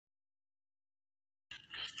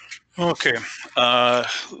Okay. Uh,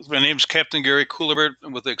 my name is Captain Gary Coolibert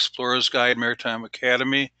with the Explorer's Guide Maritime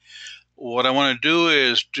Academy. What I want to do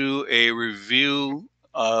is do a review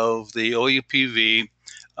of the OUPV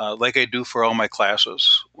like I do for all my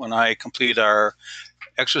classes. When I complete our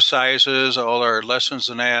exercises, all our lessons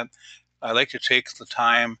and that, I like to take the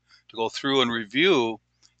time to go through and review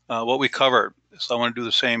what we covered. So I want to do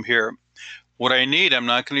the same here. What I need, I'm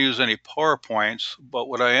not going to use any PowerPoints, but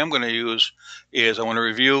what I am going to use is I want to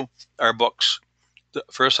review our books.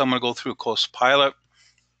 First, I'm going to go through Coast Pilot,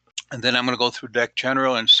 and then I'm going to go through Deck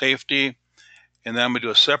General and Safety, and then I'm going to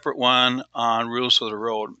do a separate one on Rules of the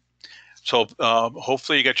Road. So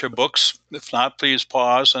hopefully you get your books. If not, please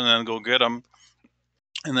pause and then go get them,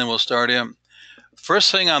 and then we'll start in.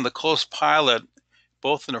 First thing on the Coast Pilot,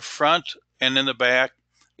 both in the front and in the back,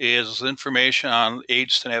 is information on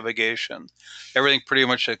aids to navigation. Everything pretty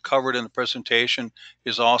much covered in the presentation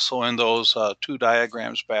is also in those two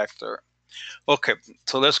diagrams back there. Okay,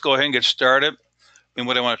 so let's go ahead and get started. And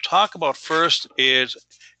what I want to talk about first is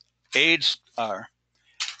aids,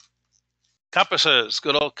 compasses,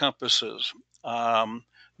 good old compasses. No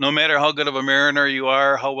matter how good of a mariner you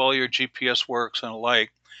are, how well your GPS works and the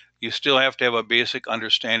like, you still have to have a basic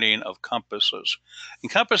understanding of compasses.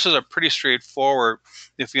 And compasses are pretty straightforward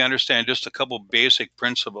if you understand just a couple basic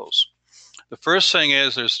principles. The first thing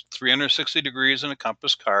is there's 360 degrees in a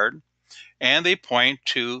compass card, and they point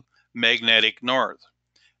to magnetic north.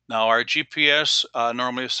 Now, our GPS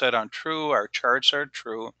normally is set on true, our charts are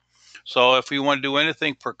true. So if we want to do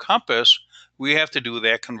anything per compass, we have to do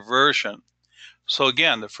that conversion. So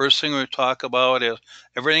again, the first thing we talk about is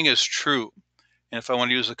everything is true. And if I want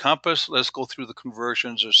to use a compass, let's go through the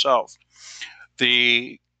conversions itself.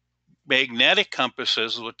 The magnetic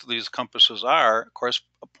compasses, what these compasses are, of course,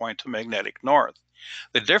 point to magnetic north.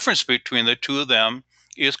 The difference between the two of them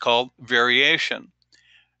is called variation.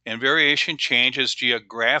 And variation changes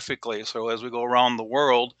geographically. So as we go around the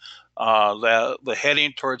world, the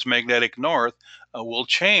heading towards magnetic north will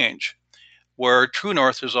change, where true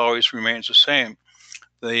north is always remains the same.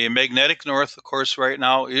 The magnetic north, of course, right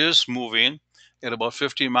now is moving at about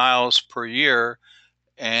 50 miles per year,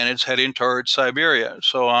 and it's heading towards Siberia.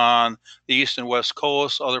 So on the east and west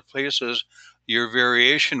coast, other places, your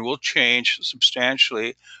variation will change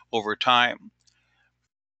substantially over time.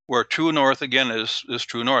 Where true north again is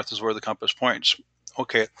true north is where the compass points.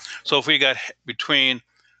 Okay, so if we got between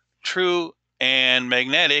true and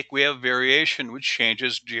magnetic, we have variation which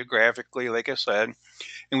changes geographically, like I said,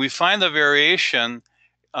 and we find the variation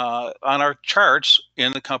on our charts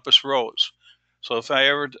in the compass rose. So if I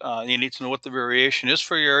ever you need to know what the variation is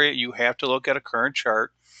for your area, you have to look at a current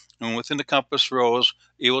chart, and within the compass rose,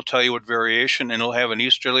 it will tell you what variation, and it'll have an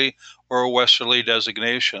easterly or a westerly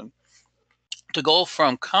designation. To go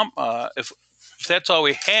from if that's all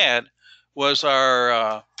we had was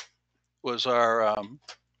our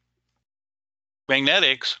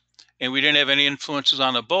magnetics, and we didn't have any influences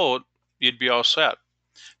on the boat, you'd be all set.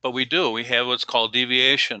 But we do. We have what's called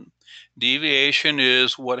deviation. Deviation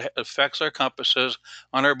is what affects our compasses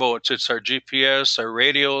on our boats. It's our GPS, our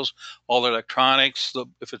radios, all the electronics.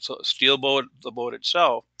 If it's a steel boat, the boat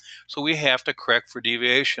itself. So we have to correct for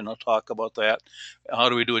deviation. I'll talk about that. How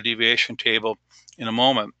do we do a deviation table in a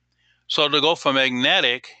moment? So to go from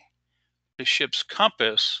magnetic to ship's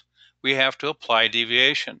compass, we have to apply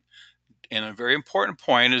deviation. And a very important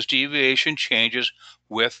point is deviation changes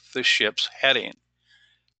with the ship's heading,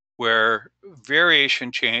 where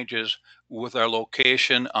variation changes with our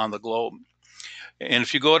location on the globe. And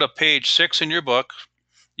if you go to page 6 in your book,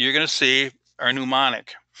 you're going to see our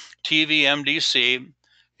mnemonic, TVMDC.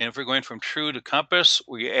 And if we're going from true to compass,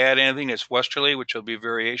 we add anything that's westerly, which will be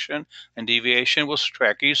variation, and deviation will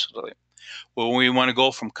subtract easterly. Well, when we want to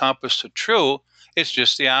go from compass to true, it's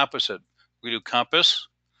just the opposite. We do compass,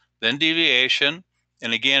 then deviation,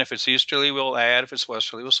 and again, if it's easterly, we'll add. If it's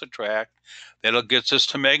westerly, we'll subtract. That'll get us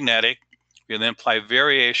to magnetic. We then apply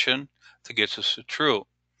variation to get us to true.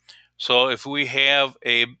 So if we have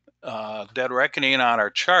a dead reckoning on our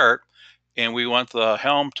chart and we want the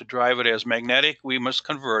helm to drive it as magnetic, we must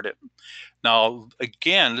convert it. Now,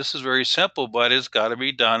 again, this is very simple, but it's got to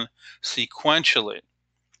be done sequentially.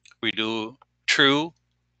 We do true,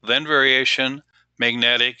 then variation,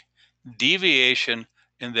 magnetic, deviation,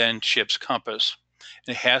 and then ship's compass.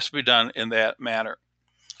 It has to be done in that manner.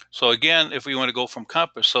 So again, if we want to go from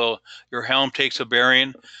compass, so your helm takes a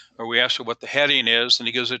bearing, or we ask for what the heading is, and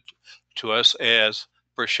he gives it to us as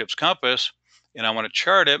per ship's compass, and I want to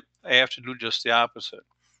chart it, I have to do just the opposite.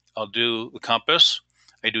 I'll do the compass,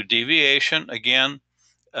 I do deviation, again,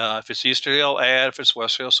 if it's easterly, I'll add, if it's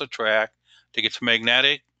westerly, I'll subtract. To get to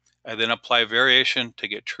magnetic, and then apply variation to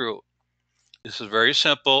get true. This is very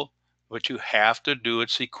simple, but you have to do it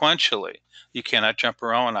sequentially. You cannot jump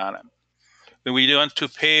around on it. Then we went to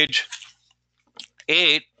page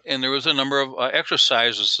 8, and there was a number of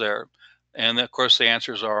exercises there. And of course, the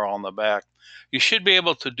answers are all in the back. You should be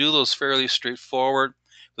able to do those fairly straightforward.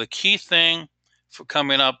 The key thing for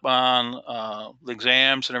coming up on the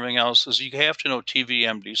exams and everything else is you have to know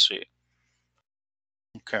TVMDC.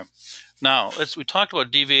 Okay. Now, we talked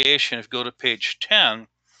about deviation. If you go to page 10,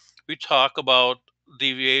 we talk about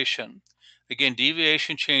deviation. Again,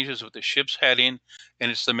 deviation changes with the ship's heading,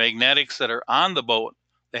 and it's the magnetics that are on the boat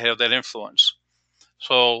that have that influence.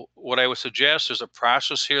 So what I would suggest is a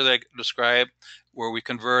process here that I describe where we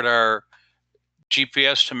convert our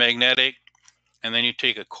GPS to magnetic, and then you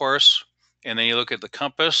take a course, and then you look at the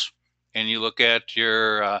compass, and you look at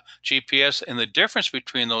your GPS, and the difference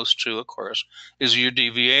between those two, of course, is your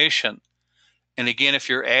deviation. And again, if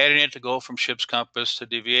you're adding it to go from ship's compass to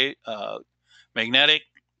deviate magnetic,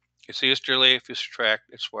 it's easterly. If you subtract,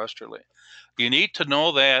 it's westerly. You need to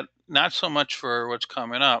know that, not so much for what's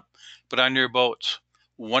coming up, but on your boats.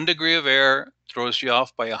 1 degree of error throws you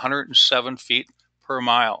off by 107 feet per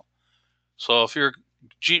mile. So if your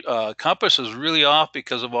compass is really off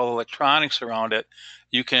because of all the electronics around it,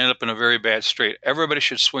 you can end up in a very bad strait. Everybody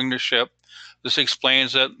should swing their ship. This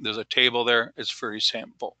explains it. There's a table there. It's very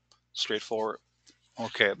simple, straightforward.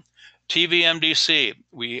 Okay. TVMDC,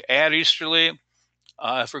 we add easterly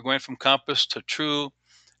if we're going from compass to true.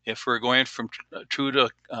 If we're going from true to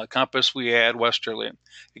compass, we add westerly.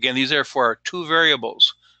 Again, these are for our two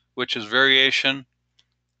variables, which is variation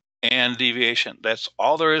and deviation. That's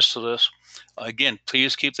all there is to this. Again,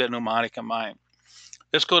 please keep that mnemonic in mind.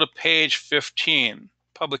 Let's go to page 15,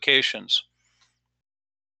 publications.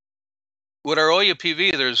 With our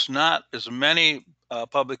OUPV, there's not as many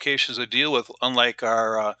publications to deal with, unlike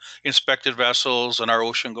our inspected vessels and our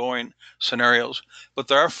ocean-going scenarios. But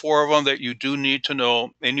there are 4 of them that you do need to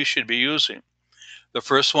know and you should be using. The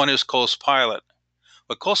first one is Coast Pilot.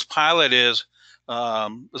 What Coast Pilot is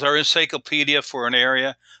our encyclopedia for an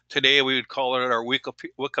area. Today we would call it our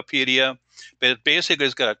Wikipedia, but it basically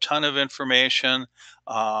has got a ton of information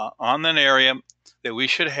on an area that we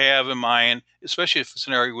should have in mind, especially if it's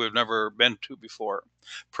an area we've never been to before.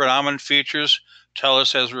 Predominant features tell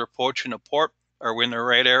us as we're approaching a port, are we in the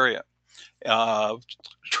right area?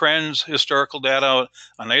 Trends, historical data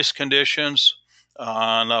on ice conditions,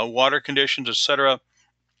 on water conditions, etc.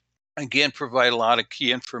 Again, provide a lot of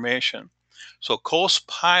key information. So Coast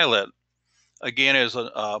Pilot, again, is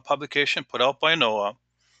a publication put out by NOAA.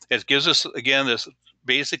 It gives us, again, this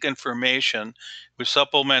basic information which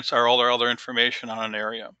supplements all our other information on an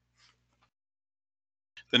area.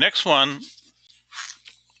 The next one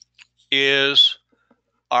is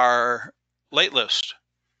our light list.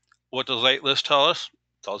 What does light list tell us?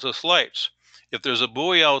 It tells us lights. If there's a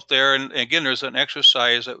buoy out there, and again, there's an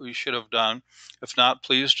exercise that we should have done. If not,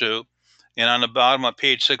 please do. And on the bottom of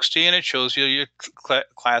page 16, it shows you your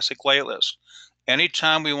classic light list.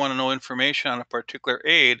 Anytime we want to know information on a particular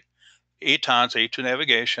aid, ATONs, aid to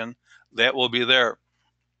navigation, that will be there.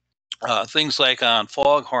 Things like on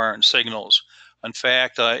foghorn signals. In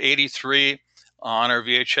fact, 83 on our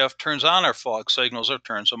VHF turns on our fog signals or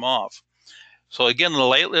turns them off. So again, the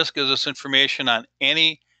light list gives us information on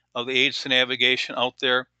any of the aids to navigation out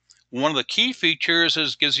there. One of the key features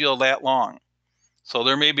is gives you a lat long. So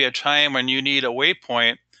there may be a time when you need a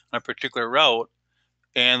waypoint on a particular route,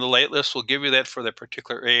 and the light list will give you that for the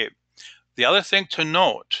particular aid. The other thing to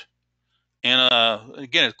note, and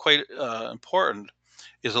again, it's quite important,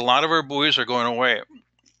 is a lot of our buoys are going away.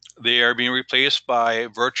 They are being replaced by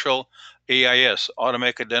virtual AIS,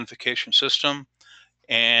 Automatic Identification System,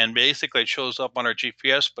 and basically it shows up on our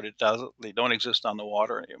GPS, but they don't exist on the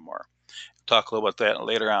water anymore. We'll talk a little about that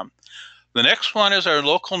later on. The next one is our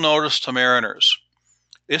local notice to mariners.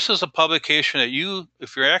 This is a publication that you,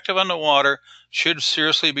 if you're active on the water, should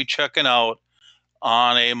seriously be checking out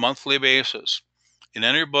on a monthly basis. In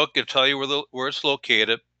your book, it'll tell you where it's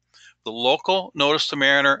located. The local notice to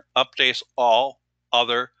mariner updates all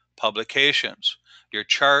other publications. Your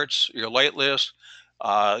charts, your light list,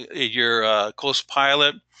 your Coast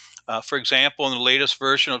Pilot. For example, in the latest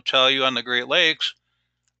version, it'll tell you on the Great Lakes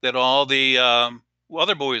that all the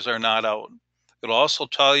other buoys are not out. It'll also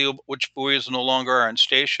tell you which buoys no longer are in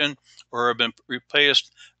station or have been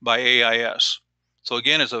replaced by AIS. So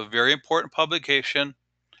again, it's a very important publication.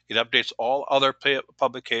 It updates all other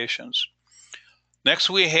publications. Next,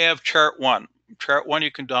 we have Chart 1. Chart 1 you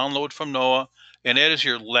can download from NOAA, and that is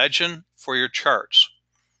your legend for your charts.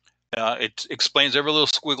 It explains every little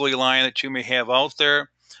squiggly line that you may have out there.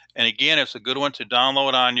 And again, it's a good one to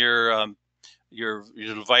download on your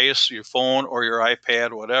device, your phone, or your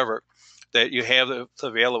iPad, whatever, that you have that's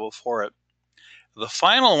available for it. The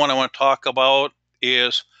final one I want to talk about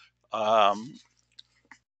is um,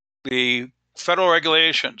 the federal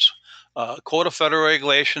regulations. Code of Federal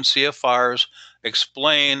Regulations, CFRs,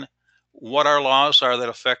 explain what our laws are that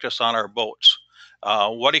affect us on our boats.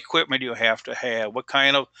 What equipment you have to have, what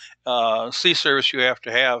kind of sea service you have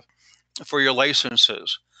to have for your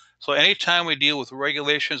licenses. So anytime we deal with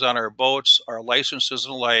regulations on our boats, our licenses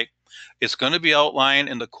and the like, it's going to be outlined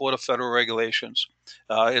in the Code of Federal Regulations.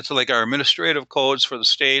 It's like our administrative codes for the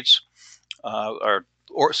states, our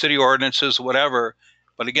city ordinances, whatever.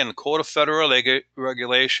 But again, the Code of Federal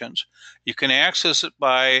Regulations. You can access it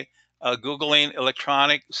by Googling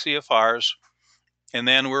electronic CFRs, and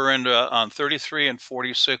then we're into on 33 and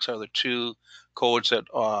 46 are the two codes that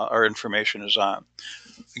our information is on.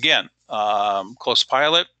 Again, Coast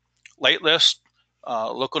Pilot, Light List,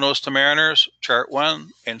 Local Notes to Mariners, Chart 1,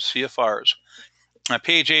 and CFRs.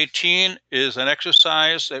 Page 18 is an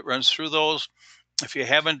exercise that runs through those. If you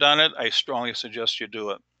haven't done it, I strongly suggest you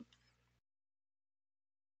do it.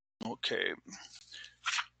 Okay.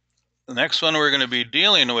 The next one we're going to be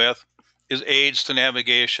dealing with is aids to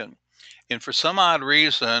navigation. And for some odd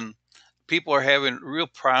reason, people are having real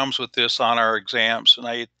problems with this on our exams. And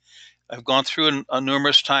I've gone through it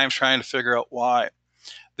numerous times trying to figure out why.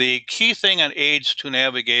 The key thing on aids to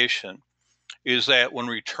navigation is that when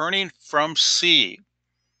returning from sea,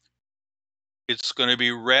 it's going to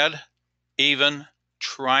be red, even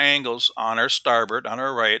triangles on our starboard, on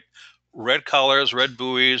our right, red colors, red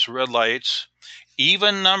buoys, red lights,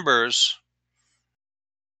 even numbers,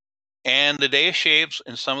 and the day shapes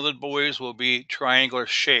and some of the buoys will be triangular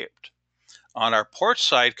shaped. On our port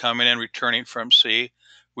side coming in, returning from sea,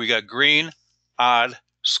 we got green, odd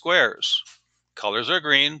squares. Colors are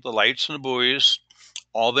green, the lights and the buoys,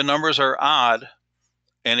 all the numbers are odd,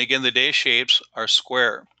 and again, the day shapes are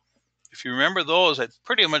square. If you remember those, that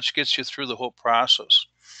pretty much gets you through the whole process.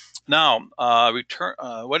 Now,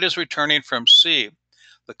 what is returning from sea?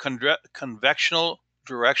 The convectional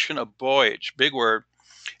direction of voyage, big word.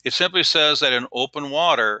 It simply says that in open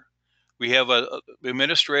water, we have a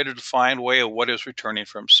administrative defined way of what is returning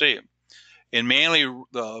from sea. And mainly,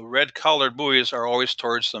 the red colored buoys are always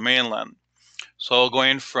towards the mainland. So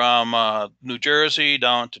going from New Jersey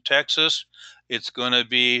down to Texas, it's going to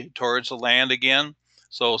be towards the land again.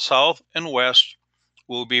 So south and west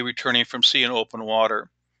will be returning from sea and open water.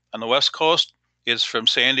 On the west coast, it's from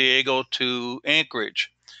San Diego to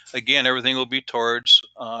Anchorage. Again, everything will be towards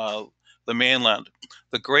the mainland.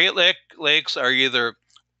 The Great Lakes are either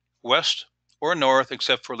west or north,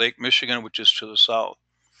 except for Lake Michigan, which is to the south.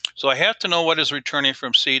 So I have to know what is returning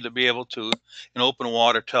from sea to be able to, in open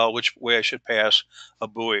water, tell which way I should pass a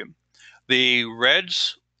buoy. The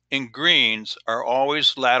reds and greens are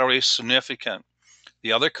always laterally significant.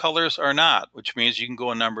 The other colors are not, which means you can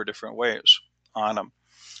go a number of different ways on them.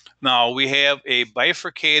 Now we have a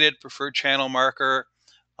bifurcated preferred channel marker,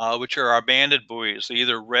 which are our banded buoys,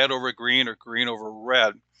 either red over green or green over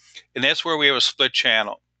red. And that's where we have a split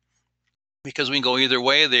channel. Because we can go either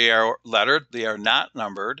way, they are lettered, they are not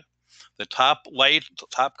numbered. The top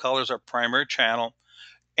colors are primary channel,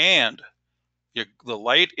 and the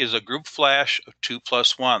light is a group flash of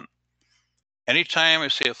 2+1. Anytime I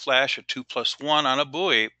see a flash of 2+1 on a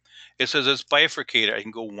buoy, it says it's bifurcated. I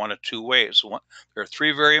can go one of two ways. There are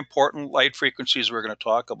three very important light frequencies we're going to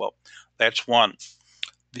talk about. That's one.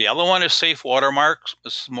 The other one is safe watermarks.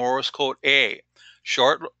 This is Morse code A,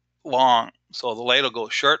 short, long. So the light will go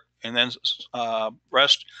short and then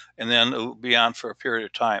rest, and then it'll be on for a period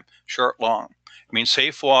of time. Short, long. It means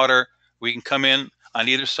safe water. We can come in on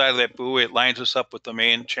either side of that buoy. It lines us up with the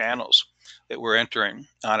main channels that we're entering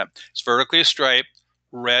on it. It's vertically striped,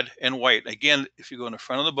 red and white. Again, if you go in the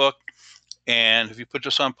front of the book, and if you put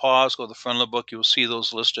this on pause, go to the front of the book, you'll see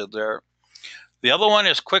those listed there. The other one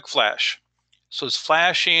is quick flash. So it's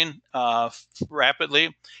flashing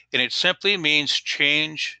rapidly, and it simply means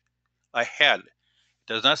change ahead.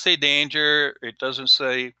 It does not say danger. It doesn't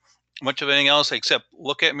say much of anything else except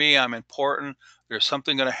look at me, I'm important. There's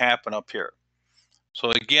something going to happen up here.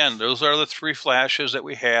 So again, those are the three flashes that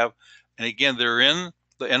we have. And again, they're in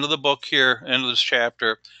the end of the book here, end of this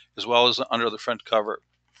chapter, as well as under the front cover.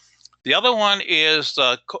 The other one is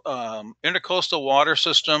the intercoastal water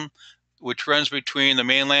system, which runs between the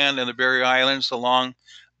mainland and the Berry Islands along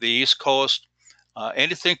the East Coast.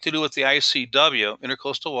 Anything to do with the ICW,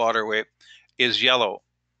 Intercoastal Waterway, is yellow.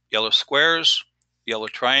 Yellow squares, yellow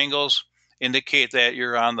triangles indicate that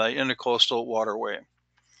you're on the Intercoastal Waterway.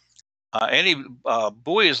 Any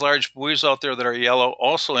buoys, large buoys out there that are yellow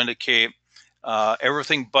also indicate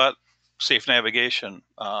everything but safe navigation,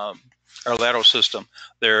 our lateral system.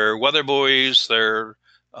 They're weather buoys, they're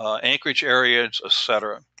anchorage areas,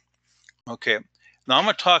 etc. Okay, now I'm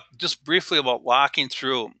going to talk just briefly about locking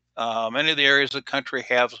through. Many of the areas of the country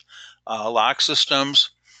have lock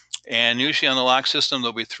systems, and usually on the lock system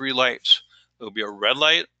there'll be three lights. There'll be a red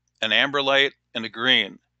light, an amber light, and a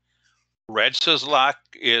green. Red says lock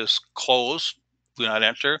is closed, do not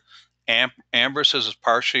enter. Amber says it's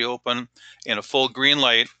partially open, and a full green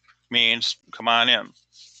light means come on in.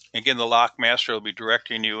 Again, the lock master will be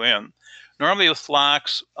directing you in. Normally with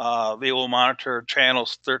locks, they will monitor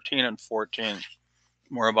channels 13 and 14.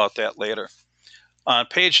 More about that later. On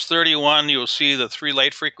page 31, you'll see the three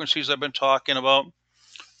light frequencies I've been talking about.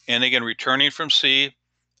 And again, returning from sea,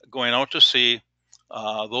 going out to sea,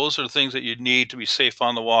 those are the things that you need to be safe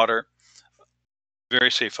on the water.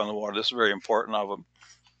 Very safe on the water. This is very important of them.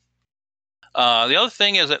 The other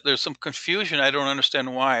thing is that there's some confusion. I don't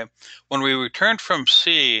understand why. When we return from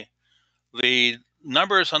sea, the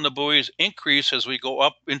numbers on the buoys increase as we go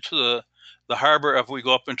up into the harbor, if we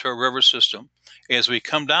go up into a river system. As we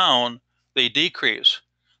come down, they decrease.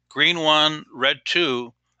 Green 1, red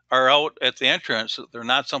 2 are out at the entrance. They're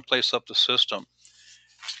not someplace up the system.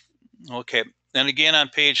 Okay, and again on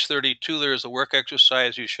page 32, there's a work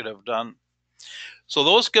exercise you should have done. So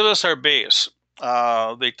those give us our base.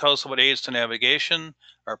 They tell us about aids to navigation,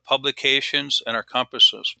 our publications, and our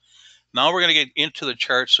compasses. Now we're going to get into the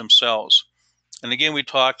charts themselves. And again, we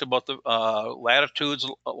talked about the latitudes,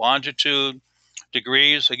 longitude,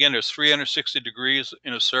 degrees. Again, there's 360 degrees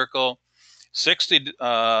in a circle.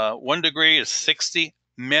 1 degree is 60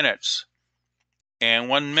 minutes. And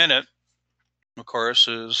 1 minute, of course,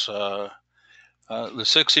 is the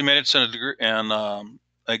 60 minutes in a degree, and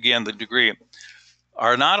again, the degree.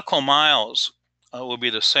 Our nautical miles will be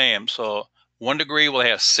the same. So 1 degree will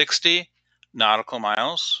have 60 nautical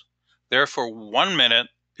miles. Therefore, 1 minute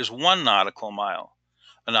is 1 nautical mile.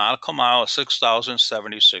 A nautical mile is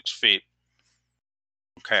 6,076 feet.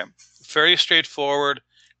 Okay, very straightforward,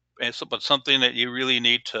 but something that you really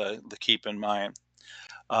need to keep in mind.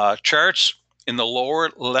 Charts in the lower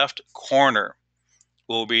left corner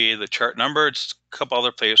will be the chart number. It's a couple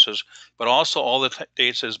other places, but also all the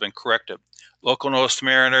dates has been corrected. Local notice to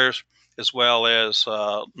mariners, as well as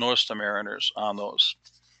notice to mariners on those.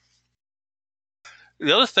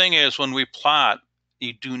 The other thing is when we plot,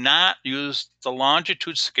 you do not use the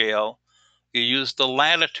longitude scale, you use the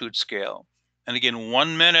latitude scale. And again,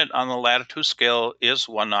 1 minute on the latitude scale is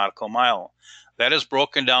 1 nautical mile. That is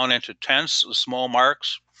broken down into tenths, small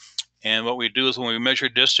marks. And what we do is when we measure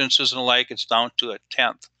distances and the like, it's down to a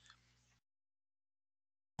tenth.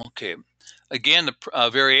 Okay. Again, the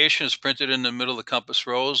variation is printed in the middle of the compass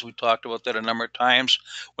rose. We talked about that a number of times.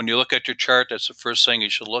 When you look at your chart, that's the first thing you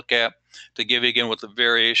should look at to give you again what the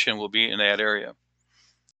variation will be in that area.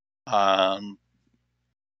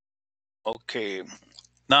 Okay.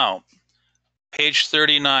 Now, page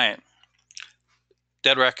 39,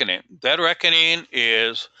 dead reckoning. Dead reckoning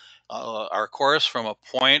is our course from a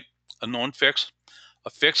point, a known fix. A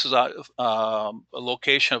fix is a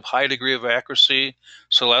location of high degree of accuracy,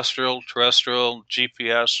 celestial, terrestrial,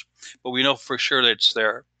 GPS, but we know for sure that it's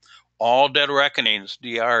there. All dead reckonings,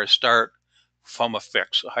 DR, start from a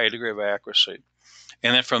fix, a high degree of accuracy.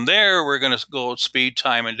 And then from there, we're going to go speed,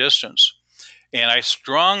 time, and distance. And I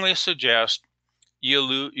strongly suggest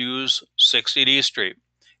you use 60D Street.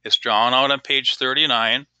 It's drawn out on page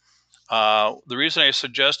 39. The reason I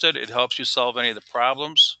suggested it helps you solve any of the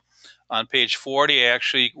problems. On page 40,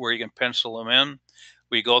 actually, where you can pencil them in,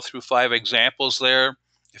 we go through 5 examples there.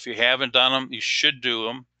 If you haven't done them, you should do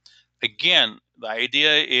them. Again, the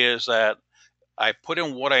idea is that I put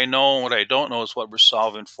in what I know and what I don't know is what we're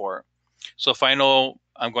solving for. So if I know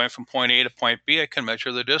I'm going from point A to point B, I can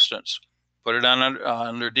measure the distance, put it on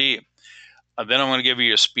under D. Then I'm going to give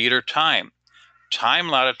you a speed or time. Time,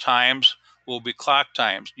 a lot of times, will be clock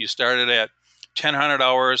times. You started at 1000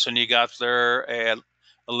 hours and you got there at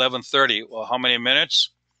 11:30. Well, how many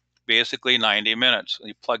minutes? Basically 90 minutes.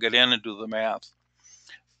 You plug it in and do the math.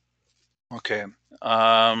 Okay.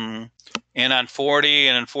 And on 40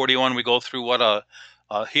 and in 41, we go through what a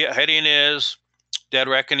heading is, dead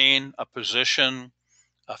reckoning, a position,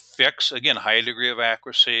 a fix, again, high degree of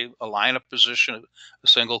accuracy, a line of position, a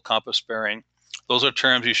single compass bearing. Those are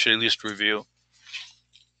terms you should at least review.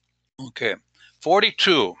 Okay.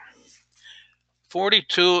 42.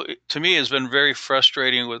 42 to me has been very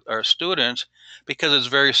frustrating with our students because it's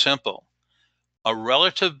very simple. A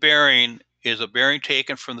relative bearing is a bearing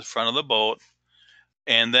taken from the front of the boat,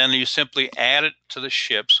 and then you simply add it to the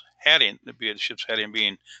ship's heading, be it the ship's heading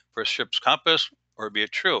being for a ship's compass or be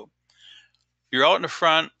it true. You're out in the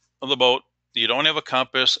front of the boat, you don't have a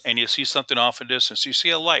compass, and you see something off in distance. You see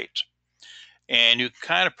a light, and you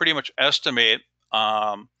kind of pretty much estimate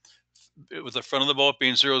with the front of the boat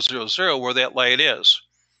being 000 where that light is.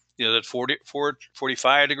 You know, that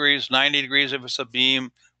 45 degrees, 90 degrees if it's a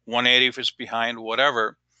beam, 180 if it's behind,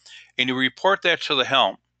 whatever. And you report that to the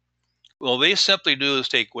helm. Well, they simply do is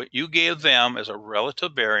take what you gave them as a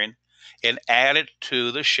relative bearing and add it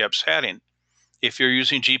to the ship's heading. If you're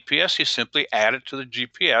using GPS, you simply add it to the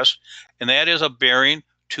GPS, and that is a bearing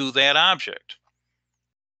to that object.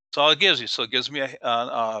 That's all it gives you. So it gives me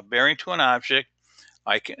a bearing to an object.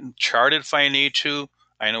 I can chart it if I need to.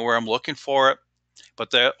 I know where I'm looking for it, but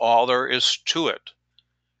that's all there is to it.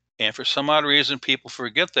 And for some odd reason, people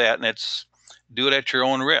forget that, and it's do it at your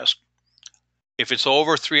own risk. If it's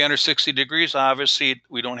over 360 degrees, obviously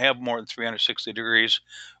we don't have more than 360 degrees.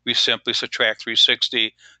 We simply subtract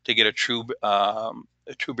 360 to get a true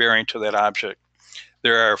bearing to that object.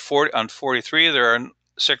 There are on 43, there are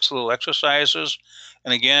 6 little exercises.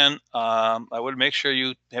 And again, I would make sure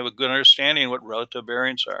you have a good understanding of what relative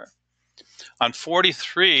bearings are. On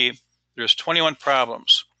 43, there's 21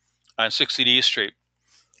 problems on 60D Street.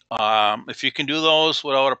 If you can do those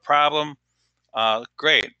without a problem,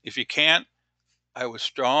 great. If you can't, I would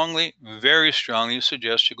strongly, very strongly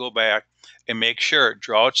suggest you go back and make sure,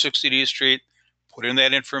 draw out 60D Street, put in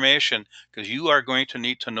that information, because you are going to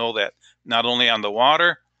need to know that, not only on the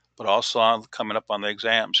water, but also on coming up on the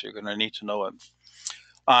exams. You're going to need to know it.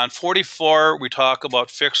 On 44, we talk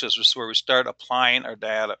about fixes. This is where we start applying our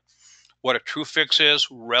data. What a true fix is,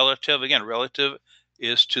 relative. Again, relative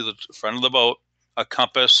is to the front of the boat, a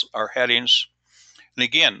compass, our headings. And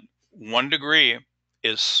again, 1 degree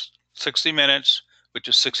is 60 minutes, which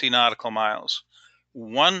is 60 nautical miles.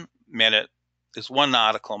 1 minute is 1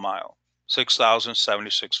 nautical mile,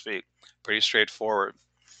 6,076 feet. Pretty straightforward.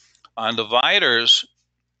 On dividers,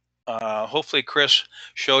 hopefully Chris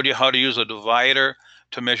showed you how to use a divider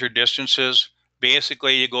to measure distances.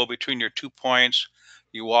 Basically, you go between your 2 points,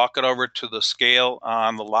 you walk it over to the scale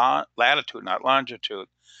on the latitude, not longitude,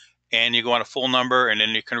 and you go on a full number, and then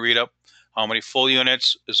you can read up how many full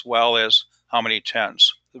units as well as how many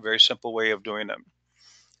tens. A very simple way of doing it.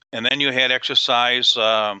 And then you had exercise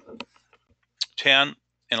 10 and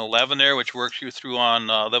 11 there, which works you through on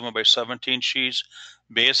 11 by 17 sheets,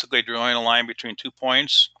 basically drawing a line between 2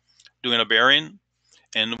 points, doing a bearing.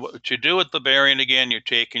 And what you do with the bearing, again, you're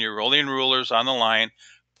taking your rolling rulers on the line,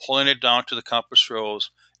 pulling it down to the compass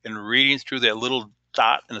rose, and reading through that little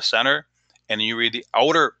dot in the center, and you read the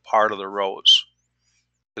outer part of the rose.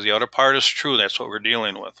 Because the outer part is true, that's what we're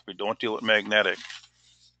dealing with. We don't deal with magnetic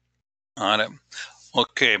on it.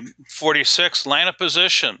 Okay, 46, line of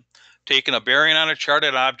position. Taking a bearing on a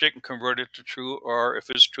charted object and convert it to true, or if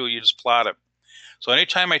it's true, you just plot it. So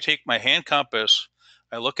anytime I take my hand compass,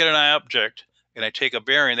 I look at an object and I take a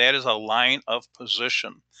bearing, that is a line of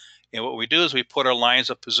position. And what we do is we put our lines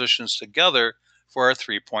of positions together for our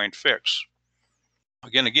 3-point fix.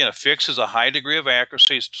 Again, a fix is a high degree of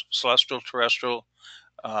accuracy, celestial, terrestrial,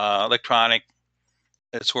 electronic.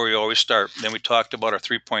 That's where we always start. Then we talked about our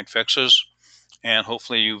 3-point fixes, and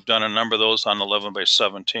hopefully you've done a number of those on 11 by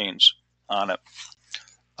 17s on it.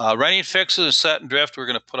 Writing fixes and set and drift, we're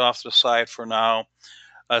going to put off to the side for now.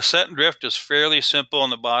 Set and drift is fairly simple on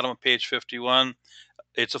the bottom of page 51.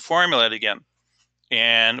 It's a formula again.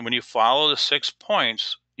 And when you follow the 6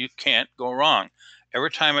 points, you can't go wrong. Every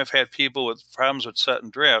time I've had people with problems with set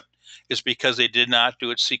and drift, it's because they did not do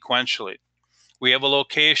it sequentially. We have a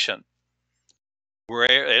location. We're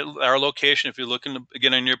at our location, if you look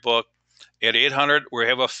again in your book, at 800, we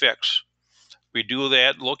have a fix. We do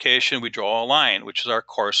that location, we draw a line, which is our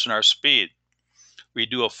course and our speed. We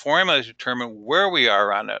do a formula to determine where we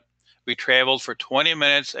are on it. We traveled for 20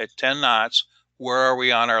 minutes at 10 knots. Where are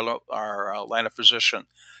we on our line of position?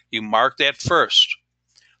 You mark that first.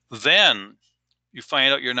 Then you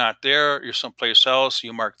find out you're not there, you're someplace else.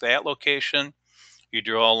 You mark that location. You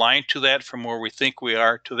draw a line to that from where we think we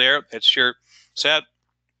are to there. That's your set.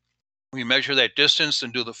 We measure that distance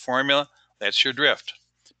and do the formula. That's your drift.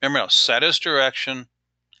 Remember now, set is direction,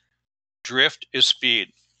 drift is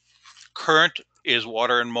speed, current is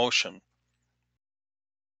water in motion.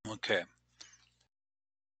 Okay.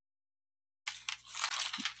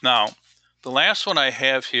 Now, the last one I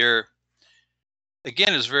have here,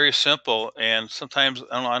 again, is very simple, and sometimes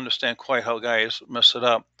I don't understand quite how guys mess it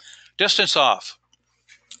up. Distance off.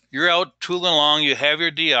 You're out tooling along, you have your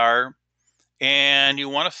DR, and you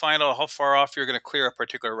want to find out how far off you're going to clear a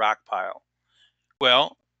particular rock pile.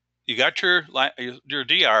 Well, you got your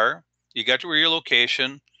DR, you got your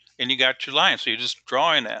location, and you got your line. So you're just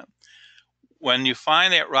drawing that. When you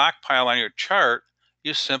find that rock pile on your chart,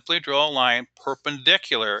 you simply draw a line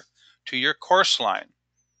perpendicular to your course line.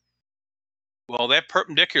 Well, that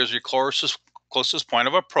perpendicular is your closest point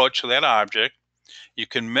of approach to that object. You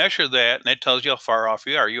can measure that, and it tells you how far off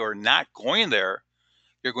you are. You are not going there.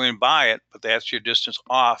 You're going by it, but that's your distance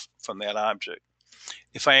off from that object.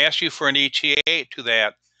 If I ask you for an ETA to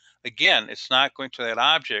that, again, it's not going to that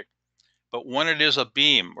object, but when it is a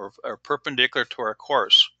beam or perpendicular to our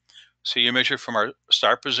course. So you measure from our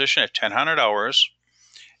start position at 1000 hours,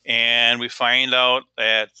 and we find out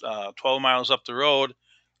at 12 miles up the road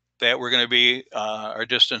that we're going to be our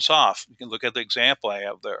distance off. You can look at the example I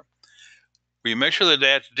have there. We measure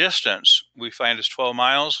that distance, we find it's 12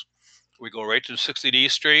 miles. We go right to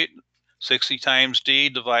 60D straight, 60 times D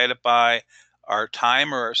divided by our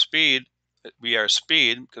time or our speed, our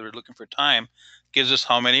speed, because we're looking for time, gives us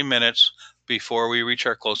how many minutes before we reach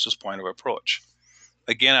our closest point of approach.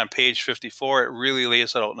 Again, on page 54, it really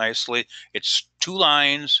lays it out nicely. It's 2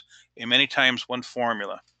 lines and many times one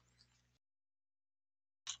formula.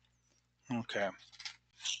 Okay.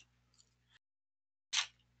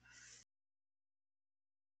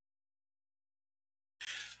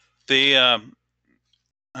 I'm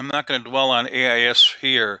not going to dwell on AIS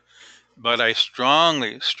here, but I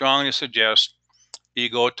strongly suggest you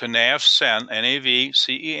go to navcen,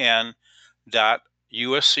 NAVCEN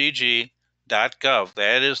 .uscg.gov.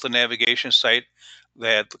 That is the navigation site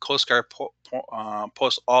that the Coast Guard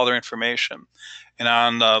posts all their information. And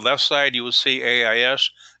on the left side, you will see AIS,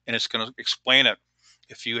 and it's going to explain it.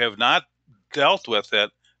 If you have not dealt with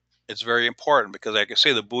it, it's very important because, like I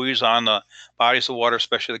say, the buoys on the bodies of water,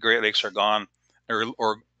 especially the Great Lakes, are gone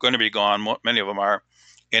or going to be gone. Many of them are.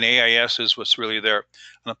 And AIS is what's really there.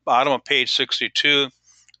 On the bottom of page 62,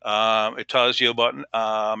 it tells you about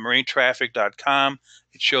marinetraffic.com.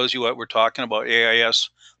 It shows you what we're talking about, AIS,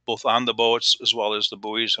 both on the boats as well as the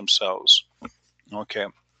buoys themselves. Okay.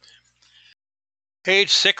 Page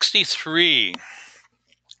 63,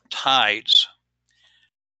 tides.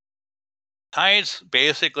 Tides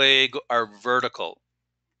basically are vertical.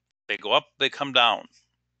 They go up, they come down.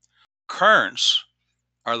 Currents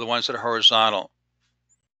are the ones that are horizontal.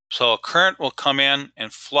 So a current will come in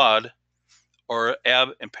and flood or ebb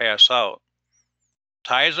and pass out.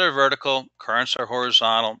 Tides are vertical, currents are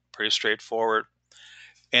horizontal, pretty straightforward.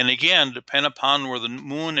 And again, depending upon where the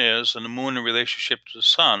moon is and the moon in relationship to the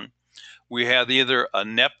sun, we have either a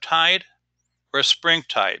nep tide or a spring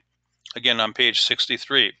tide. Again, on page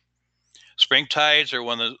 63. Spring tides are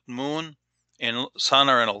when the moon and sun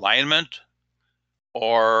are in alignment,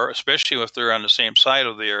 or especially if they're on the same side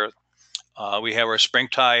of the earth. We have our spring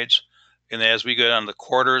tides, and as we go down the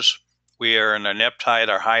quarters, we are in our nep tide.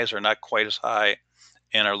 Our highs are not quite as high,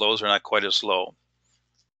 and our lows are not quite as low.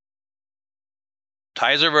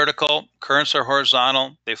 Tides are vertical, currents are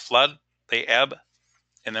horizontal, they flood, they ebb,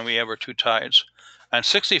 and then we have our 2 tides. On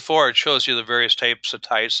 64, it shows you the various types of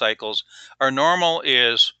tide cycles. Our normal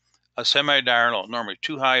is a semi-diurnal, normally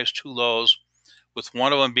 2 highs, 2 lows, with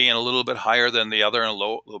one of them being a little bit higher than the other and a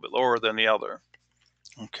little bit lower than the other.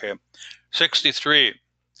 Okay. 63,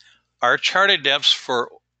 our charted depths for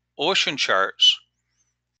ocean charts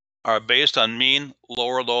are based on mean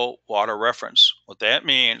lower low water reference. What that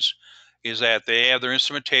means is that they have their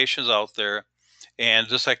instrumentations out there, and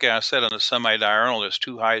just like I said on the semi-diurnal, there's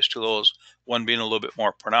 2 highs, 2 lows, one being a little bit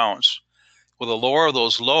more pronounced. Well, the lower of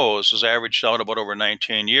those lows is averaged out about over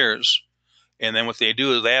 19 years, and then what they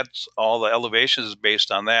do is that's all the elevations is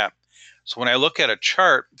based on that. So when I look at a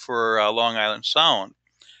chart for Long Island Sound,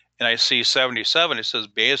 and I see 77, it says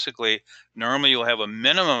basically normally you'll have a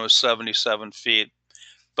minimum of 77 feet,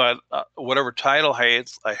 but whatever tidal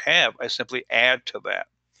height I have, I simply add to that.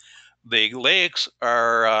 The lakes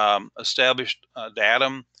are established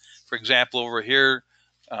datum. For example, over here,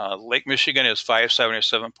 Lake Michigan is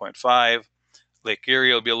 577.5. Lake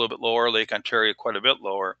Erie will be a little bit lower. Lake Ontario quite a bit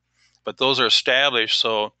lower. But those are established,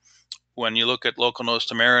 so when you look at local notes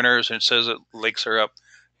to mariners and it says that lakes are up,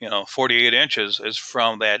 48 inches, is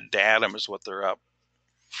from that datum is what they're up.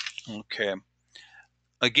 Okay.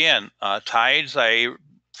 Again, tide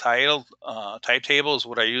table is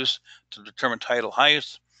what I use to determine tidal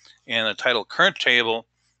height, and the tidal current table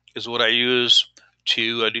is what I use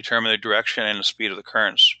to determine the direction and the speed of the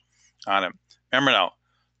currents on it. Remember now,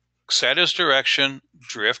 set is direction,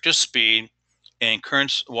 drift is speed, and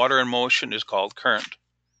currents, water in motion, is called current.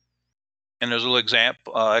 And there's a little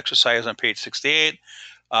example exercise on page 68.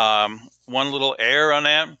 One little error on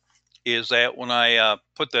that is that when I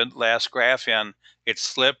put the last graph in, it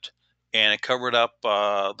slipped and it covered up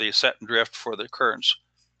the set and drift for the currents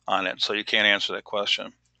on it. So you can't answer that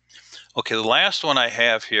question. Okay, the last one I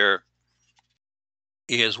have here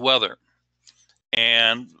is weather.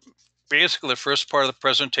 And basically, the first part of the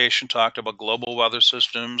presentation talked about global weather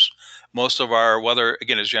systems. Most of our weather,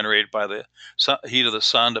 again, is generated by the heat of the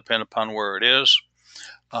sun, depending upon where it is.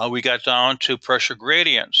 We got down to pressure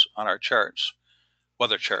gradients on our charts,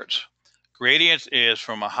 weather charts. Gradient is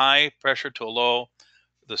from a high pressure to a low.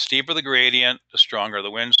 The steeper the gradient, the stronger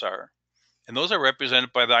the winds are. And those are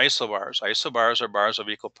represented by the isobars. Isobars are bars of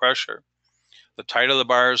equal pressure. The tighter the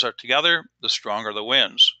bars are together, the stronger the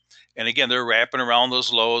winds. And again, they're wrapping around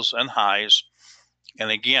those lows and highs. And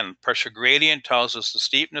again, pressure gradient tells us the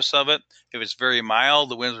steepness of it. If it's very mild,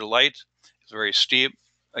 the winds are light. If it's very steep,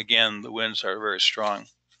 again, the winds are very strong.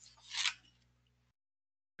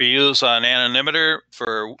 We use an anemometer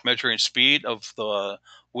for measuring speed of the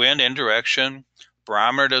wind and direction.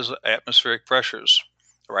 Barometer does atmospheric pressures,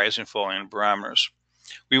 rising, falling barometers.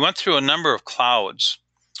 We went through a number of clouds,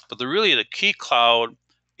 but the key cloud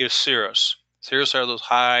is cirrus. Cirrus are those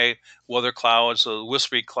high weather clouds, those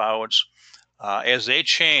wispy clouds. As they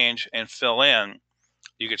change and fill in,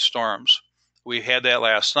 you get storms. We had that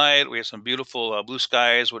last night. We had some beautiful blue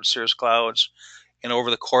skies with cirrus clouds, and over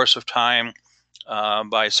the course of time,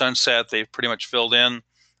 by sunset, they've pretty much filled in.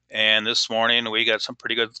 And this morning, we got some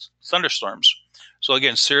pretty good thunderstorms. So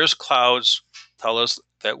again, cirrus clouds tell us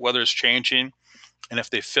that weather is changing, and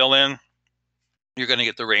if they fill in, you're going to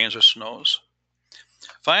get the rains or snows.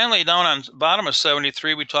 Finally, down on bottom of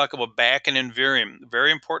 73, we talk about backing and veering,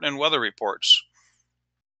 very important in weather reports.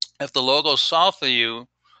 If the low goes south of you,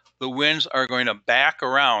 the winds are going to back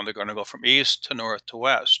around. They're going to go from east to north to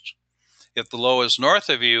west. If the low is north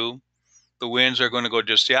of you, the winds are going to go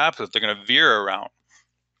just the opposite. They're going to veer around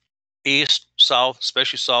east, south,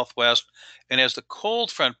 especially southwest. And as the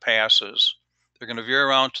cold front passes, they're going to veer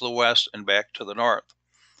around to the west and back to the north.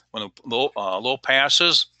 When the low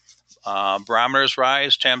passes, barometers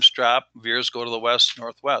rise, temps drop, veers go to the west,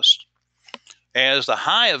 northwest. As the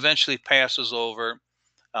high eventually passes over,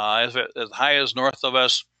 as high as north of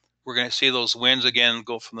us, we're going to see those winds again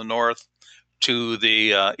go from the north to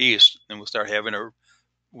the east, and we'll start having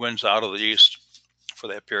winds out of the east for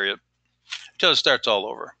that period until it starts all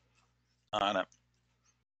over on it.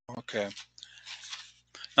 Okay.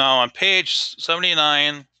 Now on page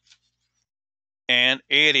 79 and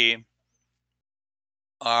 80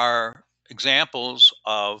 are examples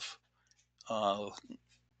of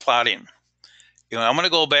plotting. I'm going to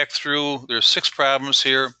go back through. There's 6 problems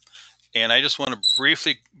here, and I just want to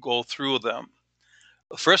briefly go through them.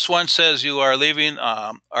 The first one says you are leaving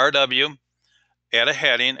RW at a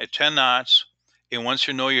heading at 10 knots, and once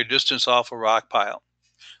you know your distance off a rock pile.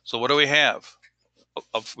 So what do we have?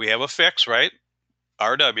 We have a fix, right?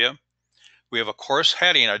 RW. We have a course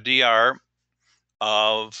heading, a DR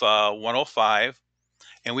of 105,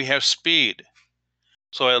 and we have speed.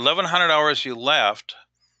 So at 1100 hours you left,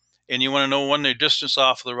 and you want to know when the distance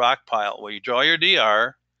off of the rock pile. Well, you draw your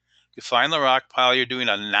DR, you find the rock pile, you're doing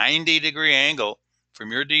a 90-degree angle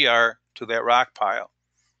from your DR to that rock pile.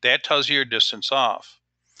 That tells you your distance off.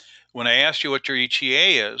 When I ask you what your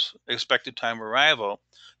ETA is, expected time of arrival,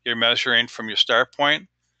 you're measuring from your start point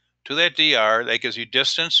to that DR. That gives you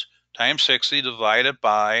distance times 60 divided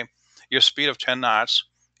by your speed of 10 knots,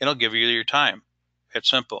 and it'll give you your time. It's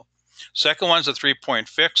simple. Second one's a 3-point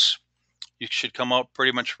fix. You should come out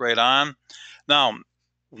pretty much right on. Now,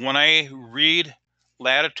 when I read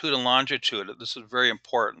latitude and longitude, this is very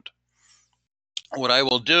important. What I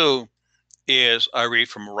will do is I read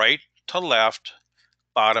from right to left,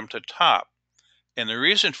 bottom to top. And the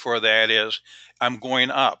reason for that is I'm going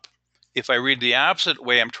up. If I read the opposite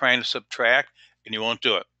way, I'm trying to subtract, and you won't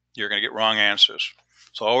do it. You're going to get wrong answers.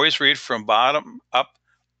 So always read from bottom up,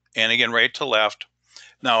 and again, right to left.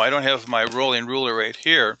 Now, I don't have my rolling ruler right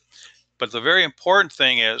here, but the very important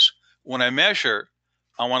thing is when I measure,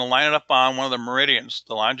 I want to line it up on one of the meridians,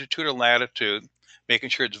 the longitude or latitude, making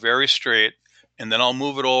sure it's very straight, and then I'll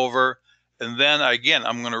move it over, and then again,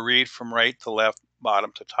 I'm going to read from right to left,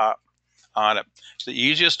 bottom to top on it. It's the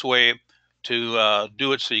easiest way to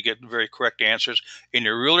do it so you get very correct answers. And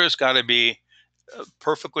your ruler's got to be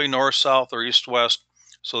perfectly north, south, or east, west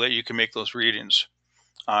so that you can make those readings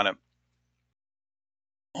on it.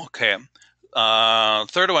 Okay.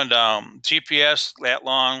 Third one down, GPS that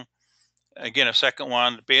long. Again, a second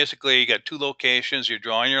one. Basically, you got 2 locations. You're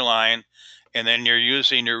drawing your line, and then you're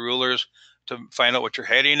using your rulers to find out what your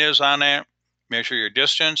heading is on that, measure your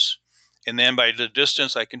distance, and then by the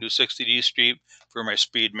distance, I can do 60 to east street for my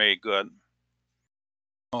speed made good.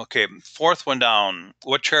 Okay, fourth one down.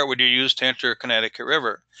 What chart would you use to enter Connecticut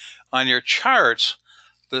River? On your charts,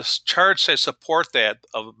 the charts that support that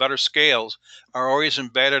of better scales are always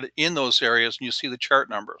embedded in those areas, and you see the chart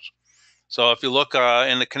numbers. So if you look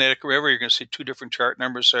in the Connecticut River, you're going to see 2 different chart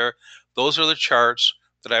numbers there. Those are the charts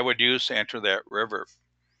that I would use to enter that river.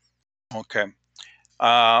 Okay.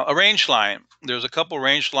 A range line. There's a couple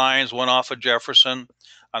range lines, one off of Jefferson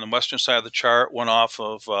on the western side of the chart, one off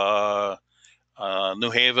of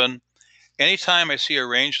New Haven. Anytime I see a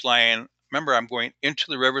range line, remember I'm going into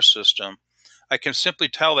the river system, I can simply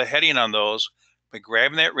tell the heading on those by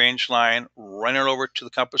grabbing that range line, running it over to the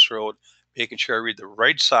compass road, making sure I read the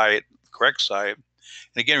right side, the correct side.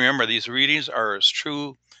 And again, remember, these readings are as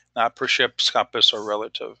true, not per ship's compass or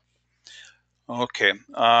relative. Okay.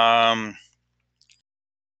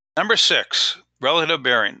 Number 6, relative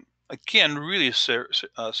bearing. Again, really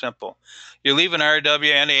simple. You leave an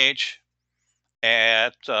RWNH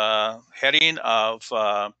at heading of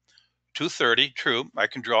 230, true. I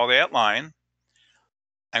can draw that line.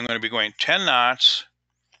 I'm going to be going 10 knots,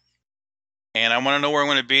 and I want to know where I'm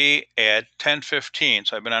going to be at 10:15.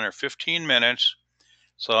 So I've been under 15 minutes.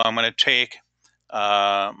 So I'm going to take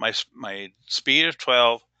my speed of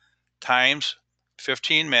 12 times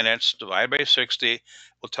 15 minutes divided by 60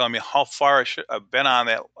 will tell me how far I've been on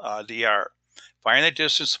that DR. Find the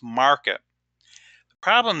distance, mark it. The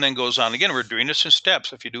problem then goes on. Again, we're doing this in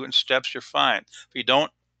steps. If you do it in steps, you're fine. If you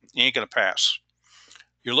don't, you ain't going to pass.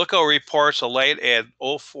 Your lookout reports a light at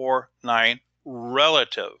 049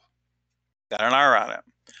 relative. Got an R on it.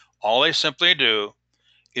 All I simply do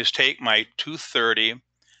is take my 230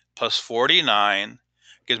 plus 49,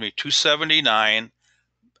 gives me 279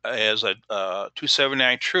 as a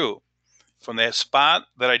 279 true. From that spot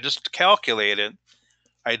that I just calculated,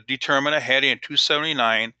 I determine a heading at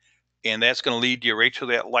 279, and that's going to lead you right to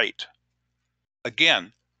that light.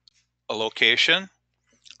 Again, a location,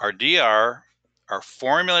 our DR, our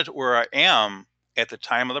formula to where I am at the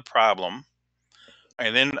time of the problem,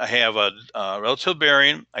 and then I have a relative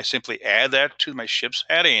bearing. I simply add that to my ship's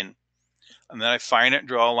heading, and then I find it,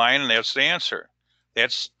 draw a line, and that's the answer.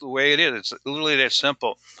 That's the way it is. It's literally that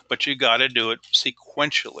simple, but you got to do it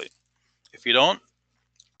sequentially. If you don't,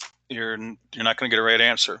 you're not going to get a right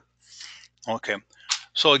answer. Okay,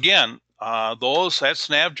 so again, that's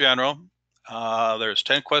Nav General. There's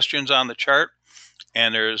 10 questions on the chart,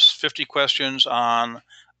 and there's 50 questions on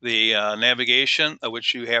the navigation, of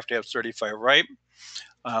which you have to have 35 right.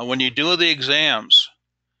 When you do the exams,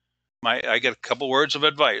 I get a couple words of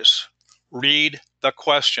advice. Read the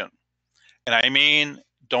question. And I mean,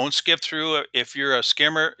 don't skip through it. If you're a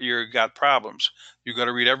skimmer, you've got problems. You've got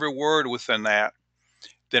to read every word within that.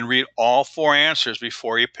 Then read all 4 answers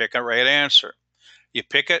before you pick a right answer. You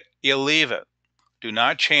pick it, you leave it. Do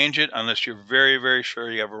not change it unless you're very, very sure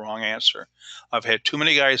you have a wrong answer. I've had too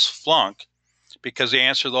many guys flunk because they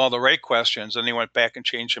answered all the right questions and they went back and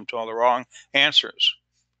changed them to all the wrong answers.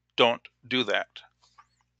 Don't do that.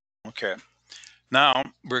 Okay. Now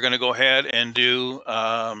we're going to go ahead and do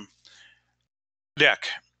deck.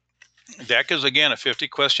 Deck is, again, a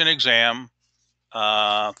 50-question exam,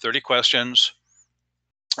 30 questions.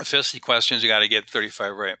 50 questions, you got to get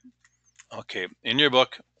 35 right. Okay, in your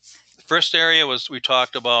book, the first area we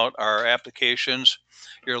talked about our applications.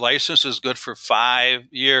 Your license is good for 5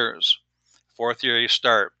 years. 4th year you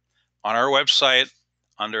start. On our website,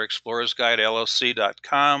 under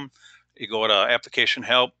explorersguidellc.com, you go to application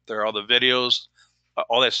help. There are all the videos,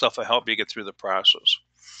 all that stuff will help you get through the process.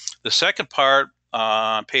 The second part,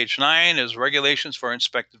 on page 9, is regulations for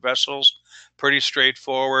inspected vessels. Pretty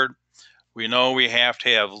straightforward. We know we have to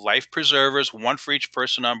have life preservers, 1 for each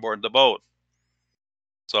person on board the boat.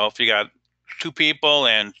 So if you got 2 people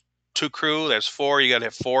and 2 crew, that's 4. You got to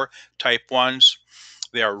have 4 type 1s.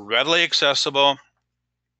 They are readily accessible.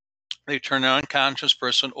 They turn an unconscious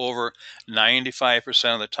person over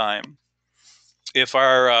 95% of the time. If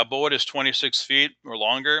our boat is 26 feet or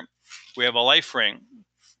longer, we have a life ring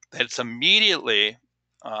that's immediately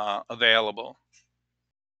available.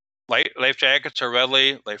 Life jackets are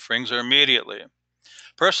readily, life rings are immediately.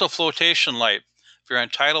 Personal flotation light. If you're on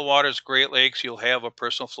tidal waters, Great Lakes, you'll have a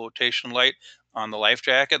personal flotation light on the life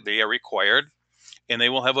jacket. They are required, and they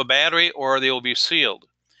will have a battery or they will be sealed.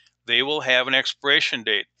 They will have an expiration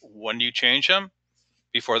date. When do you change them?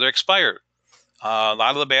 Before they're expired. A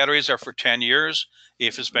lot of the batteries are for 10 years.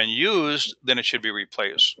 If it's been used, then it should be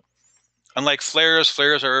replaced. Unlike flares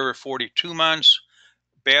are every 42 months.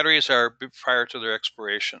 Batteries are prior to their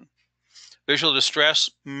expiration. Visual distress,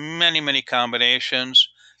 many combinations.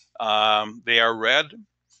 They are red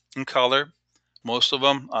in color, most of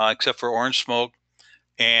them, except for orange smoke,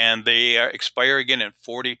 and they expire again in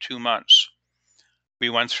 42 months. We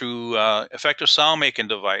went through effective sound making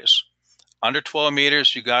device. Under 12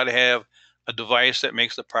 meters, you got to have a device that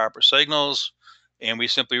makes the proper signals, and we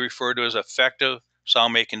simply refer to it as effective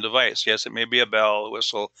sound-making device. Yes, it may be a bell, a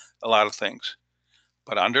whistle, a lot of things.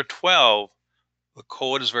 But under 12, the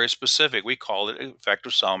code is very specific. We call it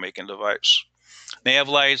effective sound-making device. Nav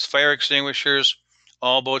lights, fire extinguishers,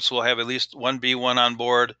 all boats will have at least one B1 on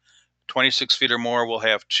board. 26 feet or more will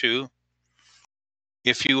have two.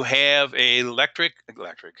 If you have a electric, I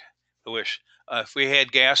wish. If we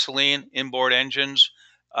had gasoline inboard engines,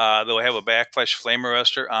 they'll have a backflash flame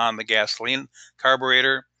arrestor on the gasoline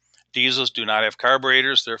carburetor. Diesels do not have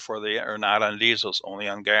carburetors, therefore they are not on diesels, only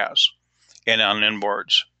on gas and on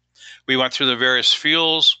inboards. We went through the various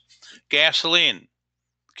fuels. Gasoline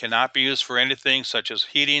cannot be used for anything such as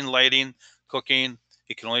heating, lighting, cooking.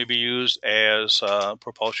 It can only be used as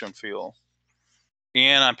propulsion fuel.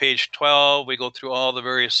 And on page 12, we go through all the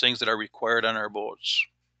various things that are required on our boats.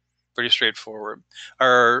 Pretty straightforward.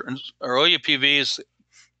 Our OUPVs,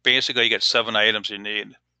 basically you get 7 items you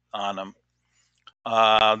need on them.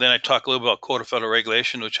 Then I talk a little bit about Code of Federal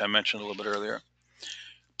Regulation, which I mentioned a little bit earlier.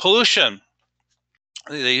 Pollution,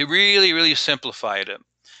 they really simplified it.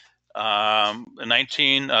 In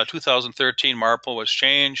 2013, MARPL was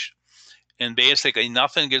changed, and basically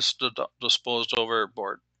nothing gets disposed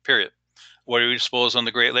overboard, period. What do we dispose on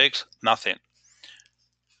the Great Lakes? Nothing.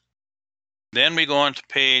 Then we go on to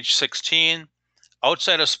page 16.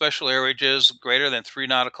 Outside of special areas greater than 3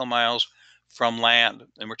 nautical miles from land,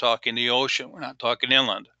 and we're talking the ocean, we're not talking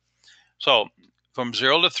inland. So from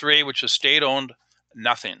 0 to 3, which is state-owned,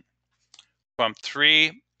 nothing. From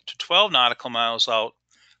 3 to 12 nautical miles out,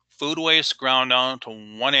 food waste ground down to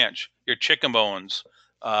 1 inch, your chicken bones,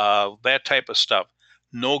 that type of stuff.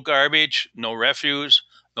 No garbage, no refuse,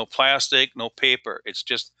 no plastic, no paper. It's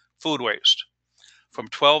just food waste. From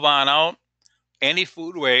 12 on out, any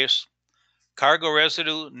food waste, cargo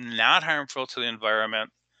residue, not harmful to the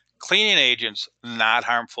environment, cleaning agents, not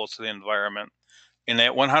harmful to the environment. And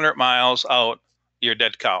at 100 miles out, you're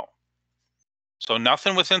dead cow. So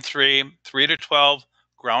nothing within 3 to 12,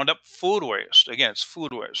 ground up food waste. Again, it's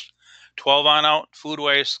food waste. 12 on out, food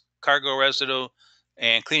waste, cargo residue,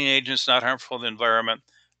 and cleaning agents not harmful to the environment,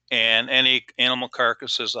 and any animal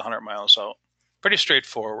carcasses 100 miles out. Pretty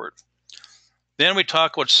straightforward. Then we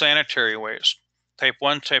talk about sanitary waste. Type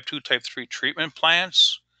 1, Type 2, Type 3 treatment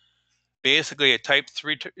plants. Basically, a Type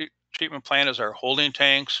 3 treatment plant is our holding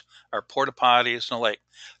tanks, our porta potties, and the like.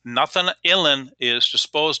 Nothing inland is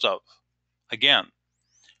disposed of. Again,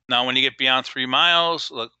 now when you get beyond 3 miles,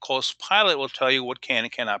 the coast pilot will tell you what can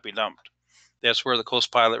and cannot be dumped. That's where the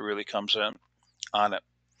coast pilot really comes in on it.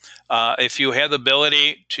 If you have the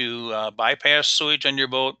ability to bypass sewage on your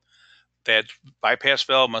boat, that bypass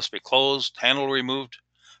valve must be closed, handle removed,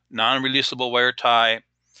 non-releasable wire tie,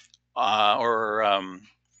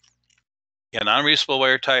 non-releasable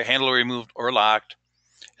wire tie, handle removed or locked,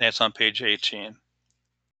 and that's on page 18.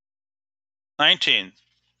 19,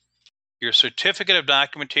 your certificate of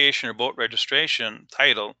documentation or boat registration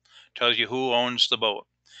title tells you who owns the boat.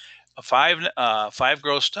 5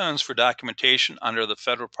 gross tons for documentation under the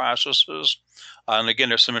federal processes. And again,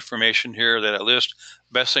 there's some information here that I list.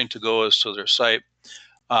 Best thing to go is to their site.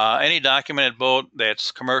 Any documented boat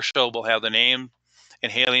that's commercial will have the name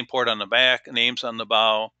and hailing port on the back, names on the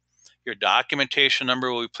bow. Your documentation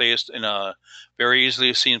number will be placed in a very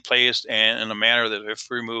easily seen place and in a manner that if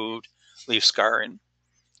removed, leaves scarring.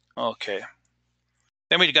 Okay.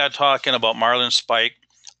 Then we got talking about marlin spike.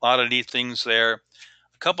 A lot of neat things there.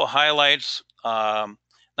 A couple highlights. Nylon.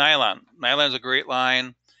 Nylon is a great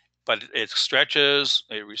line, but it stretches,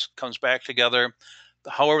 it comes back together.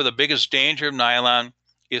 However, the biggest danger of nylon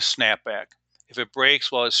is snapback. If it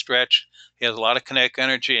breaks while it's stretched, it has a lot of kinetic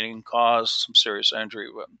energy and it can cause some serious injury.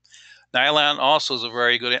 But nylon also is a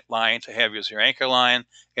very good line to have as your anchor line,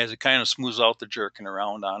 as it kind of smooths out the jerking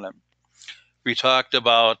around on it. We talked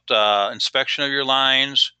about inspection of your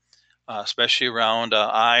lines, especially around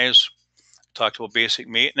eyes. Talked about basic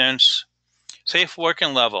maintenance. Safe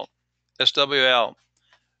working level, SWL.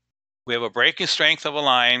 We have a breaking strength of a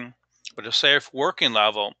line, but a safe working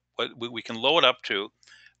level, what we can load up to,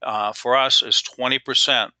 for us is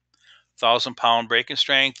 20%. 1,000-pound breaking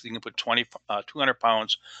strength, you can put 200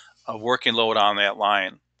 pounds of working load on that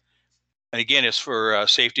line. And again, it's for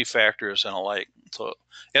safety factors and alike. So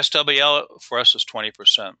SWL for us is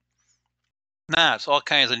 20%. Knots, all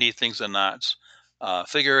kinds of neat things in knots.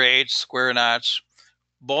 Figure eights, square knots.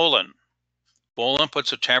 Bowline. Bowline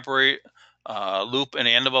puts a temporary loop in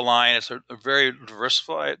the end of a line. It's a very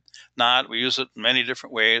diversified knot. We use it in many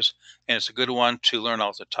different ways, and it's a good one to learn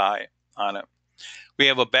how to tie on it. We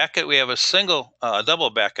have a becket. We have a double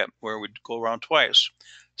becket where we go around twice.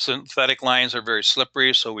 Synthetic lines are very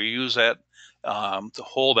slippery, so we use that to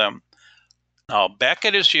hold them. Now,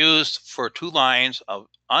 becket is used for two lines of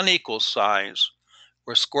unequal size,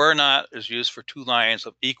 where square knot is used for two lines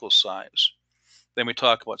of equal size. Then we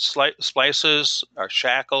talk about splices, or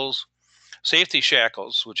shackles, safety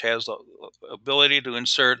shackles, which has the ability to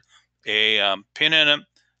insert a pin in it,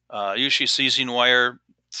 usually seizing wire,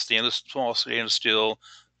 small stainless steel,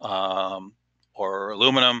 or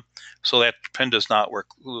aluminum, so that pin does not work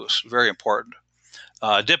loose. Very important.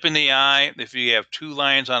 Dipping the eye, if you have two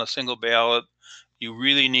lines on a single ballot, you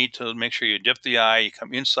really need to make sure you dip the eye, you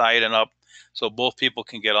come inside and up, so both people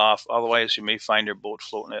can get off. Otherwise, you may find your boat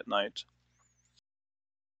floating at night,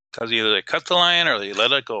 because either they cut the line or they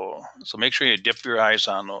let it go. So make sure you dip your eyes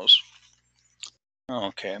on those.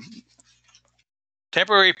 Okay.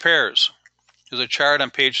 Temporary repairs. There's a chart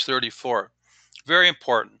on page 34. Very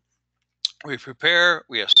important. We prepare,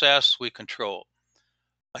 we assess, we control.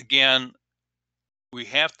 Again, we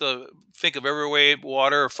have to think of every way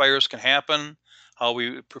water or fires can happen, how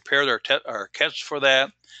we prepare our kits for that.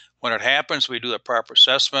 When it happens, we do the proper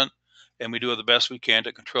assessment, and we do the best we can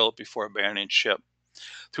to control it before abandoning ship.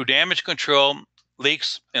 Through damage control,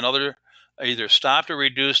 leaks and other either stopped or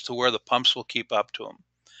reduced to where the pumps will keep up to them.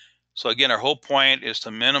 So again, our whole point is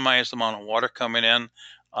to minimize the amount of water coming in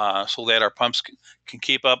so that our pumps can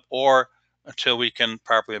keep up, or until we can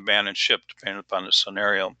properly abandon ship, depending upon the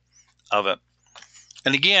scenario of it.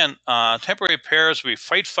 And again, temporary repairs, we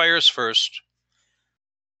fight fires first,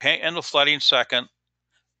 handle flooding second,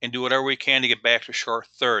 and do whatever we can to get back to shore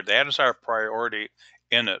third. That is our priority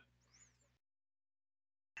in it.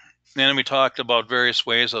 And then we talked about various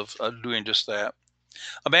ways of doing just that.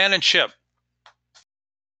 Abandon ship.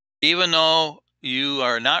 Even though you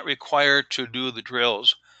are not required to do the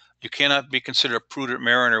drills, you cannot be considered a prudent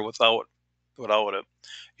mariner without it.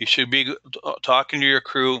 You should be talking to your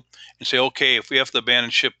crew and say, okay, if we have to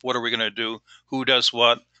abandon ship, what are we going to do? Who does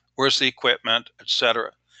what? Where's the equipment,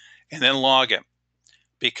 etc. And then log it.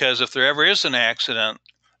 Because if there ever is an accident,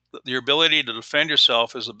 your ability to defend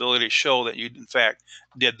yourself is the ability to show that you, in fact,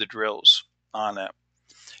 did the drills on that.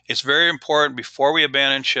 It's very important before we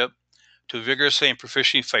abandon ship to vigorously and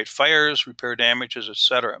proficiently fight fires, repair damages,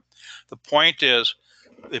 etc. The point is,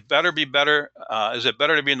 it better be better. Is it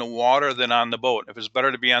better to be in the water than on the boat? If it's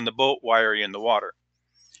better to be on the boat, why are you in the water?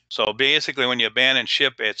 So basically, when you abandon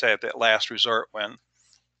ship, it's at that last resort when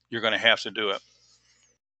you're going to have to do it.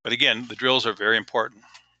 But again, the drills are very important.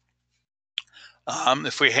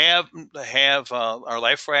 If we have our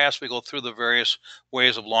life rafts, we go through the various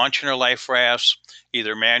ways of launching our life rafts,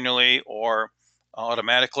 either manually or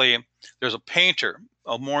automatically. There's a painter,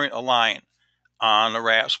 a line on the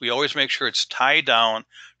rafts. We always make sure it's tied down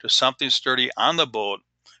to something sturdy on the boat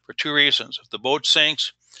for two reasons. If the boat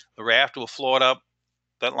sinks, the raft will float up,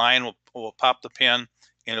 that line will pop the pin,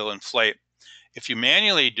 and it'll inflate. If you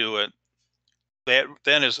manually do it, that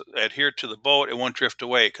then is adhered to the boat, it won't drift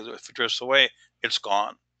away, because if it drifts away, it's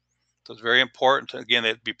gone. So it's very important to, again, that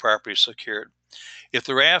it be properly secured. If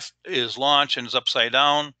the raft is launched and is upside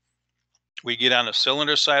down, we get on the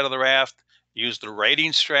cylinder side of the raft, use the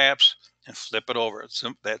righting straps, and flip it over. It's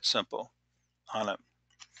that simple on it.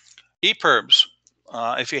 EPIRBs.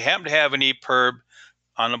 If you happen to have an EPIRB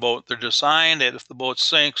on the boat, they're designed that if the boat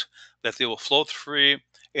sinks, that they will float free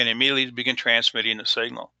and immediately begin transmitting the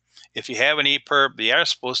signal. If you have an EPIRB, they are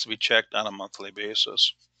supposed to be checked on a monthly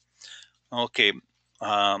basis. Okay,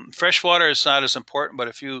 freshwater is not as important, but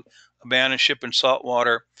if you abandon ship in salt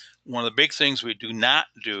water, one of the big things we do not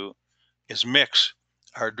do is mix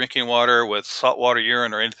our drinking water with saltwater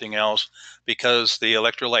urine or anything else, because the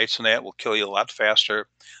electrolytes in that will kill you a lot faster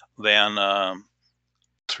than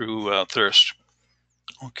through thirst.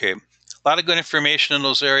 Okay, a lot of good information in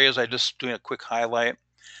those areas. I just doing a quick highlight.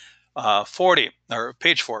 40, or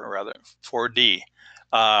page 4 rather, 4D.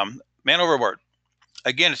 Man overboard.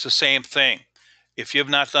 Again, it's the same thing. If you have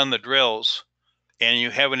not done the drills and you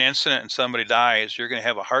have an incident and somebody dies, you're going to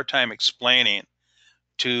have a hard time explaining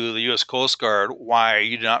to the U.S. Coast Guard why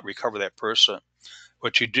you did not recover that person.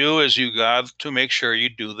 What you do is you got to make sure you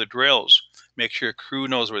do the drills. Make sure your crew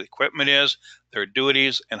knows where the equipment is, their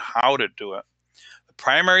duties, and how to do it. The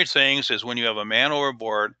primary things is when you have a man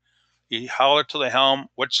overboard, you holler to the helm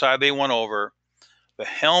which side they went over. The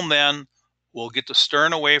helm then will get the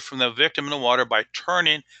stern away from the victim in the water by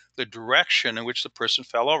turning the direction in which the person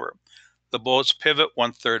fell over. The boats pivot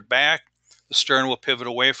 1/3 back, the stern will pivot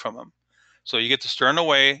away from them. So you get the stern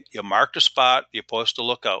away, you mark the spot, you post a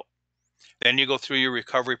lookout. Then you go through your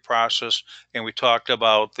recovery process, and we talked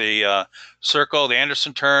about the circle, the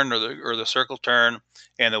Anderson turn, or the circle turn,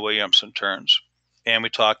 and the Williamson turns. and we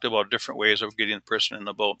talked about different ways of getting the person in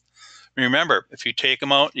the boat. Remember, if you take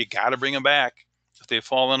them out, you got to bring them back. If they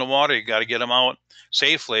fall in the water, you got to get them out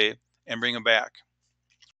safely and bring them back.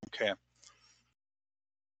 Okay.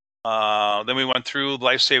 Then we went through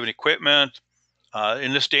life-saving equipment.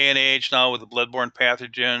 In this day and age now with the bloodborne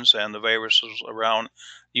pathogens and the viruses around,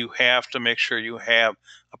 you have to make sure you have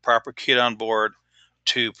a proper kit on board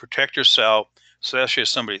to protect yourself, especially if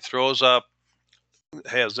somebody throws up,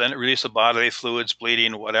 has then release of bodily fluids,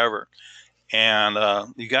 bleeding, whatever. And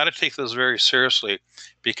you got to take this very seriously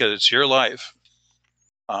because it's your life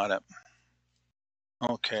on it.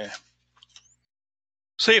 Okay.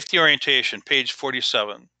 Safety orientation, page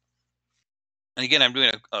 47. And again, I'm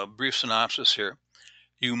doing a brief synopsis here.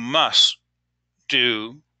 You must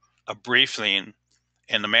do a briefing,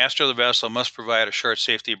 and the master of the vessel must provide a short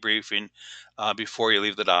safety briefing before you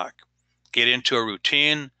leave the dock. Get into a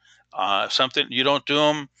routine. Something you don't do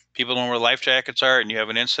them, people don't know where life jackets are, and you have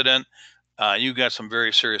an incident, you got some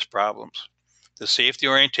very serious problems. The safety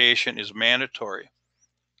orientation is mandatory.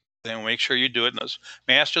 Then make sure you do it. And the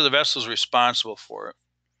master of the vessel is responsible for it.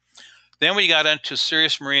 Then we got into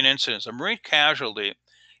serious marine incidents. A marine casualty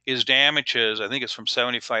is damages, I think it's from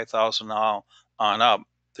 75,000 now on up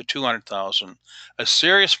to 200,000. A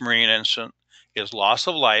serious marine incident is loss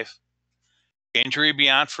of life, injury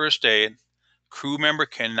beyond first aid, crew member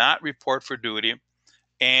cannot report for duty,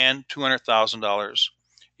 and $200,000.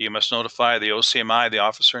 You must notify the OCMI, the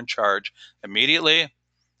officer in charge, immediately,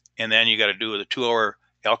 and then you got to do the 2-hour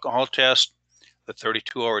alcohol test, the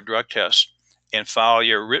 32-hour drug test, and file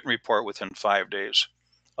your written report within 5 days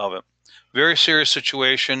of it. Very serious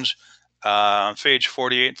situations. Page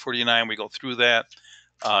 48 and 49, we go through that.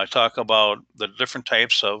 Talk about the different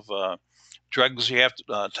types of drugs you have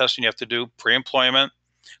to, testing you have to do, pre-employment,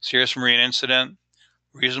 serious marine incident,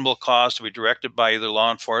 reasonable cause to be directed by either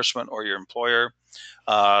law enforcement or your employer,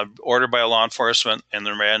 ordered by law enforcement, and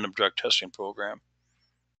the random drug testing program.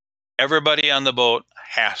 Everybody on the boat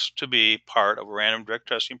has to be part of a random drug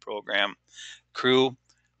testing program, crew,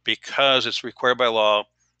 because it's required by law.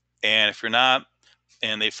 And if you're not,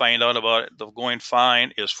 and they find out about it, the going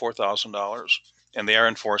fine is $4,000, and they are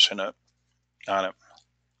enforcing it on it.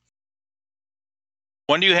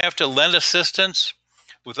 When do you have to lend assistance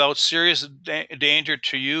without serious danger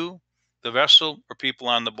to you, the vessel, or people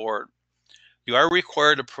on the board? You are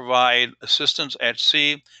required to provide assistance at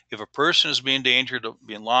sea if a person is being endangered of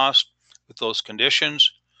being lost with those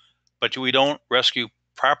conditions, but we don't rescue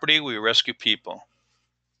property, we rescue people.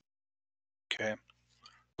 Okay.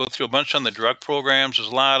 Go through a bunch on the drug programs. There's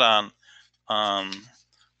a lot on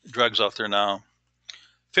drugs out there now.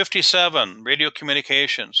 57, radio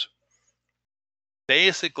communications.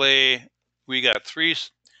 Basically, we got three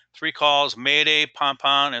calls: Mayday,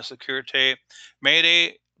 Pompon, and Securite.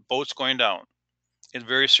 Mayday, boat's going down. In a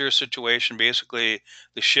very serious situation. Basically,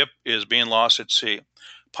 the ship is being lost at sea.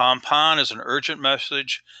 Pompon is an urgent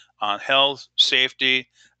message on health, safety.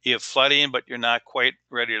 You have flooding, but you're not quite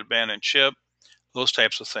ready to abandon ship. Those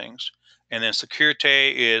types of things. And then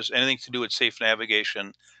Securite is anything to do with safe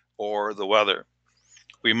navigation or the weather.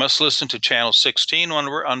 We must listen to channel 16 when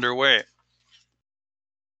we're underway.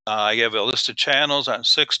 I have a list of channels on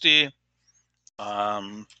 60.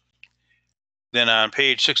 Then on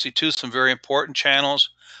page 62, some very important channels.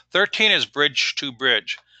 13 is bridge to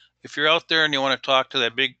bridge. If you're out there and you want to talk to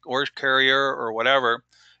that big oar carrier or whatever,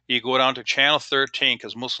 you go down to channel 13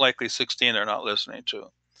 because most likely 16 they're not listening to.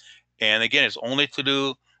 And again, it's only to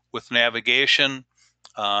do with navigation.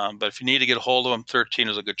 But if you need to get a hold of them, 13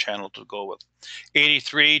 is a good channel to go with.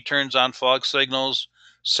 83 turns on fog signals.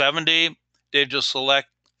 70, digital select.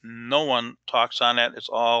 No one talks on that. It's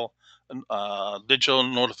all digital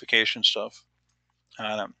notification stuff.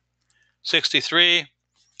 63,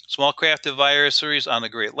 small craft advisories on the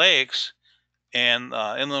Great Lakes, and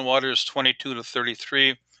inland waters 22 to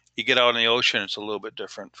 33. You get out in the ocean, it's a little bit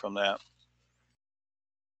different from that.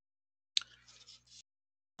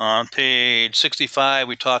 On page 65,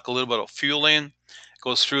 we talk a little bit about fueling. It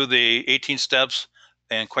goes through the 18 steps,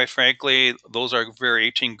 and quite frankly, those are very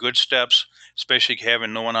 18 good steps, especially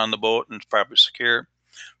having no one on the boat and it's properly secure.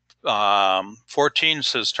 14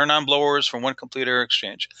 says turn on blowers for one complete air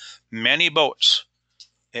exchange. Many boats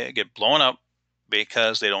get blown up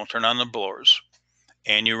because they don't turn on the blowers.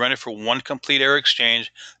 And you run it for one complete air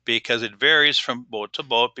exchange because it varies from boat to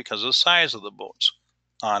boat because of the size of the boats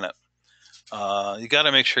on it. You got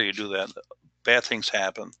to make sure you do that. Bad things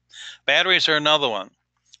happen. Batteries are another one.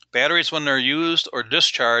 Batteries, when they're used or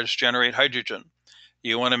discharged, generate hydrogen.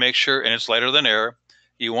 You want to make sure, and it's lighter than air,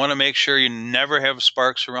 you want to make sure you never have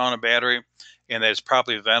sparks around a battery and that it's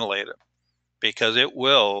properly ventilated. because it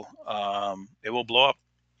will blow up.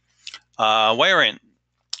 Wiring,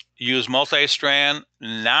 use multi-strand,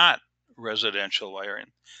 not residential wiring.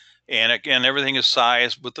 And again, everything is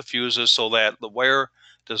sized with the fuses so that the wire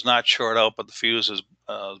does not short out, but the fuse is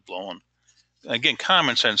blown. Again,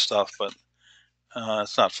 common sense stuff, but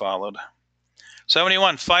it's not followed.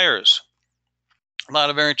 71, fires. A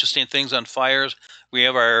lot of very interesting things on fires. We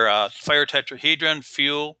have our fire tetrahedron,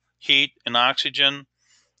 fuel, heat, and oxygen.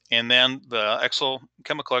 And then the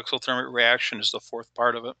chemical exothermic reaction is the fourth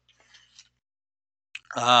part of it.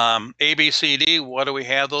 A, B, C, D, what do we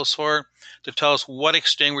have those for? To tell us what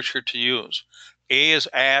extinguisher to use. A is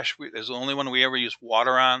ash, is the only one we ever use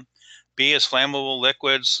water on. B is flammable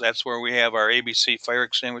liquids, that's where we have our ABC fire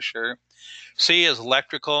extinguisher. C is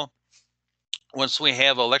electrical. Once we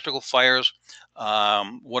have electrical fires,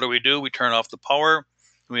 what do? We turn off the power.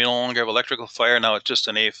 We no longer have electrical fire, now it's just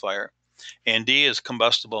an A fire. And D is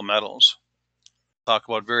combustible metals. Talk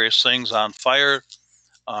about various things on fire.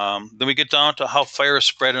 Then we get down to how fire is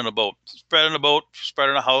spread in a boat. Spread in a boat, spread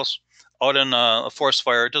in a house, out in a forest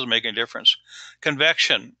fire, it doesn't make any difference.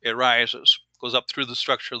 Convection, it rises, goes up through the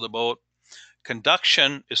structure of the boat.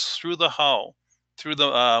 Conduction is through the hull, through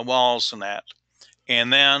the walls and that.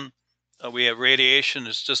 And then we have radiation.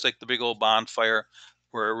 It's just like the big old bonfire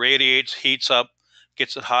where it radiates, heats up,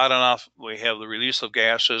 gets it hot enough. We have the release of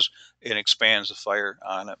gases and expands the fire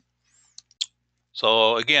on it.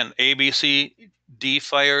 So again, A, B, C, D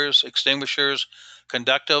fires, extinguishers,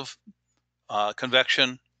 conductive,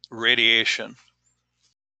 convection, radiation.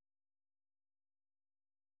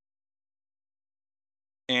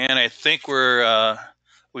 And I think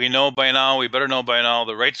we know by now, we better know by now,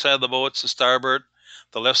 the right side of the boat's the starboard,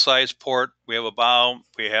 the left side's port, we have a bow,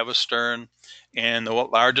 we have a stern, and the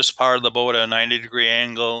largest part of the boat at a 90-degree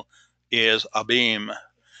angle is a beam.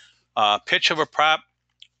 Pitch of a prop,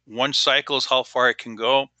 one cycle is how far it can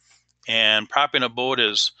go, and propping a boat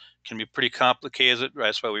can be pretty complicated.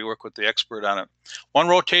 That's why we work with the expert on it. One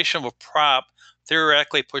rotation of a prop,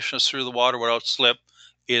 theoretically pushing us through the water without slip,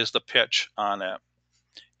 is the pitch on that.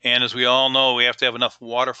 And as we all know, we have to have enough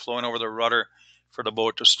water flowing over the rudder for the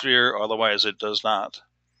boat to steer, otherwise it does not.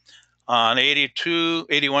 On 81,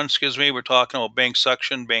 we're talking about bank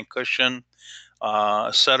suction, bank cushion,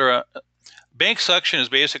 etc. Bank suction is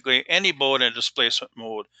basically any boat in displacement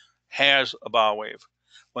mode has a bow wave.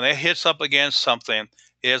 When it hits up against something,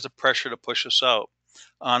 it has the pressure to push us out.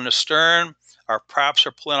 On the stern, our props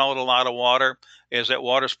are pulling out a lot of water. As that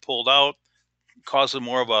water's pulled out, causes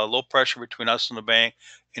more of a low pressure between us and the bank,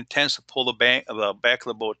 and tends to pull the back of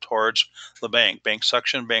the boat towards the bank. Bank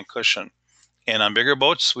suction, bank cushion. And on bigger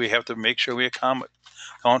boats, we have to make sure we account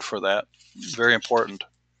for that. Very important.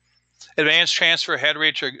 Advanced transfer head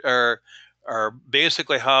rates are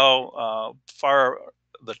basically how far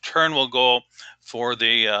the turn will go for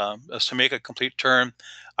us to make a complete turn.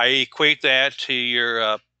 I equate that to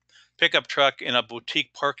your pickup truck in a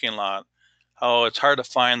boutique parking lot. How it's hard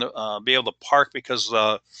to be able to park because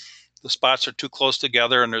the spots are too close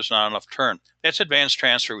together and there's not enough turn. That's advanced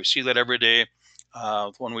transfer. We see that every day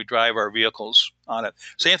when we drive our vehicles on it.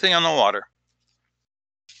 Same thing on the water.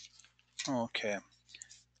 Okay.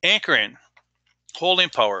 Anchoring, holding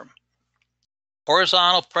power.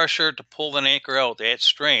 Horizontal pressure to pull an anchor out, that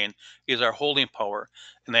strain, is our holding power.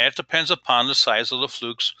 And that depends upon the size of the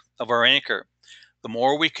flukes of our anchor. The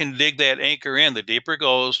more we can dig that anchor in, the deeper it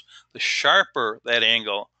goes, the sharper that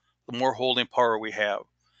angle, the more holding power we have.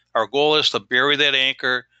 Our goal is to bury that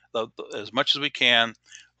anchor as much as we can,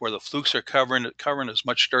 where the flukes are covering as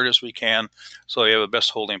much dirt as we can, so we have the best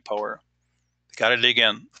holding power. They got to dig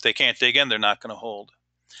in. If they can't dig in, they're not going to hold.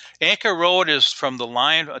 Anchor rode is from the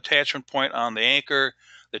line attachment point on the anchor,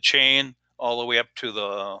 the chain, all the way up to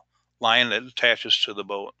the line that attaches to the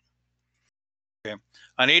boat. Okay.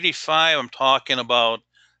 On 85, I'm talking about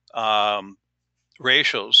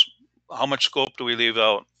ratios. How much scope do we leave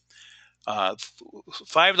out?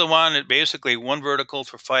 5 to 1, basically 1 vertical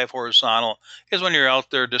for 5 horizontal, is when you're out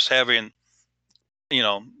there just having,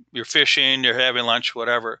 you're fishing, you're having lunch,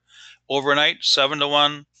 whatever. Overnight, 7 to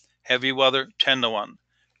 1, heavy weather, 10 to 1.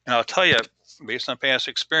 And I'll tell you, based on past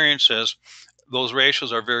experiences, those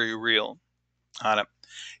ratios are very real on it.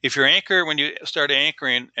 If your anchor, when you start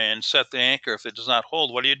anchoring and set the anchor, if it does not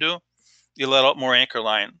hold, what do? You let out more anchor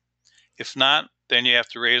line. If not, then you have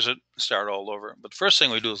to raise it and start all over. But the first thing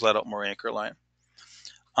we do is let out more anchor line.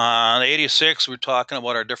 On 86, we're talking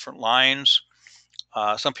about our different lines.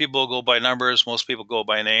 Some people go by numbers. Most people go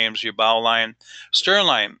by names. Your bow line. Stern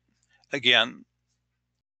line, again,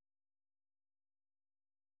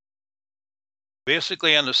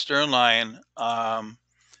 basically on the stern line,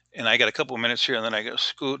 and I got a couple of minutes here and then I got to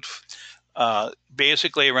scoot.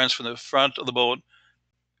 Basically, it runs from the front of the boat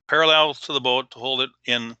parallel to the boat to hold it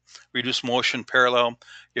in reduced motion parallel.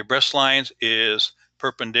 Your breast lines is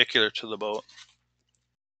perpendicular to the boat.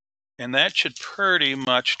 And that should pretty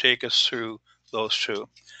much take us through those two.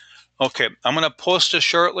 Okay, I'm going to post this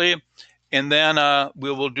shortly, and then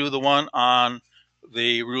we will do the one on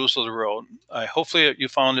the rules of the road. Hopefully you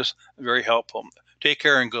found this very helpful. Take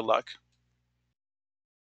care and good luck.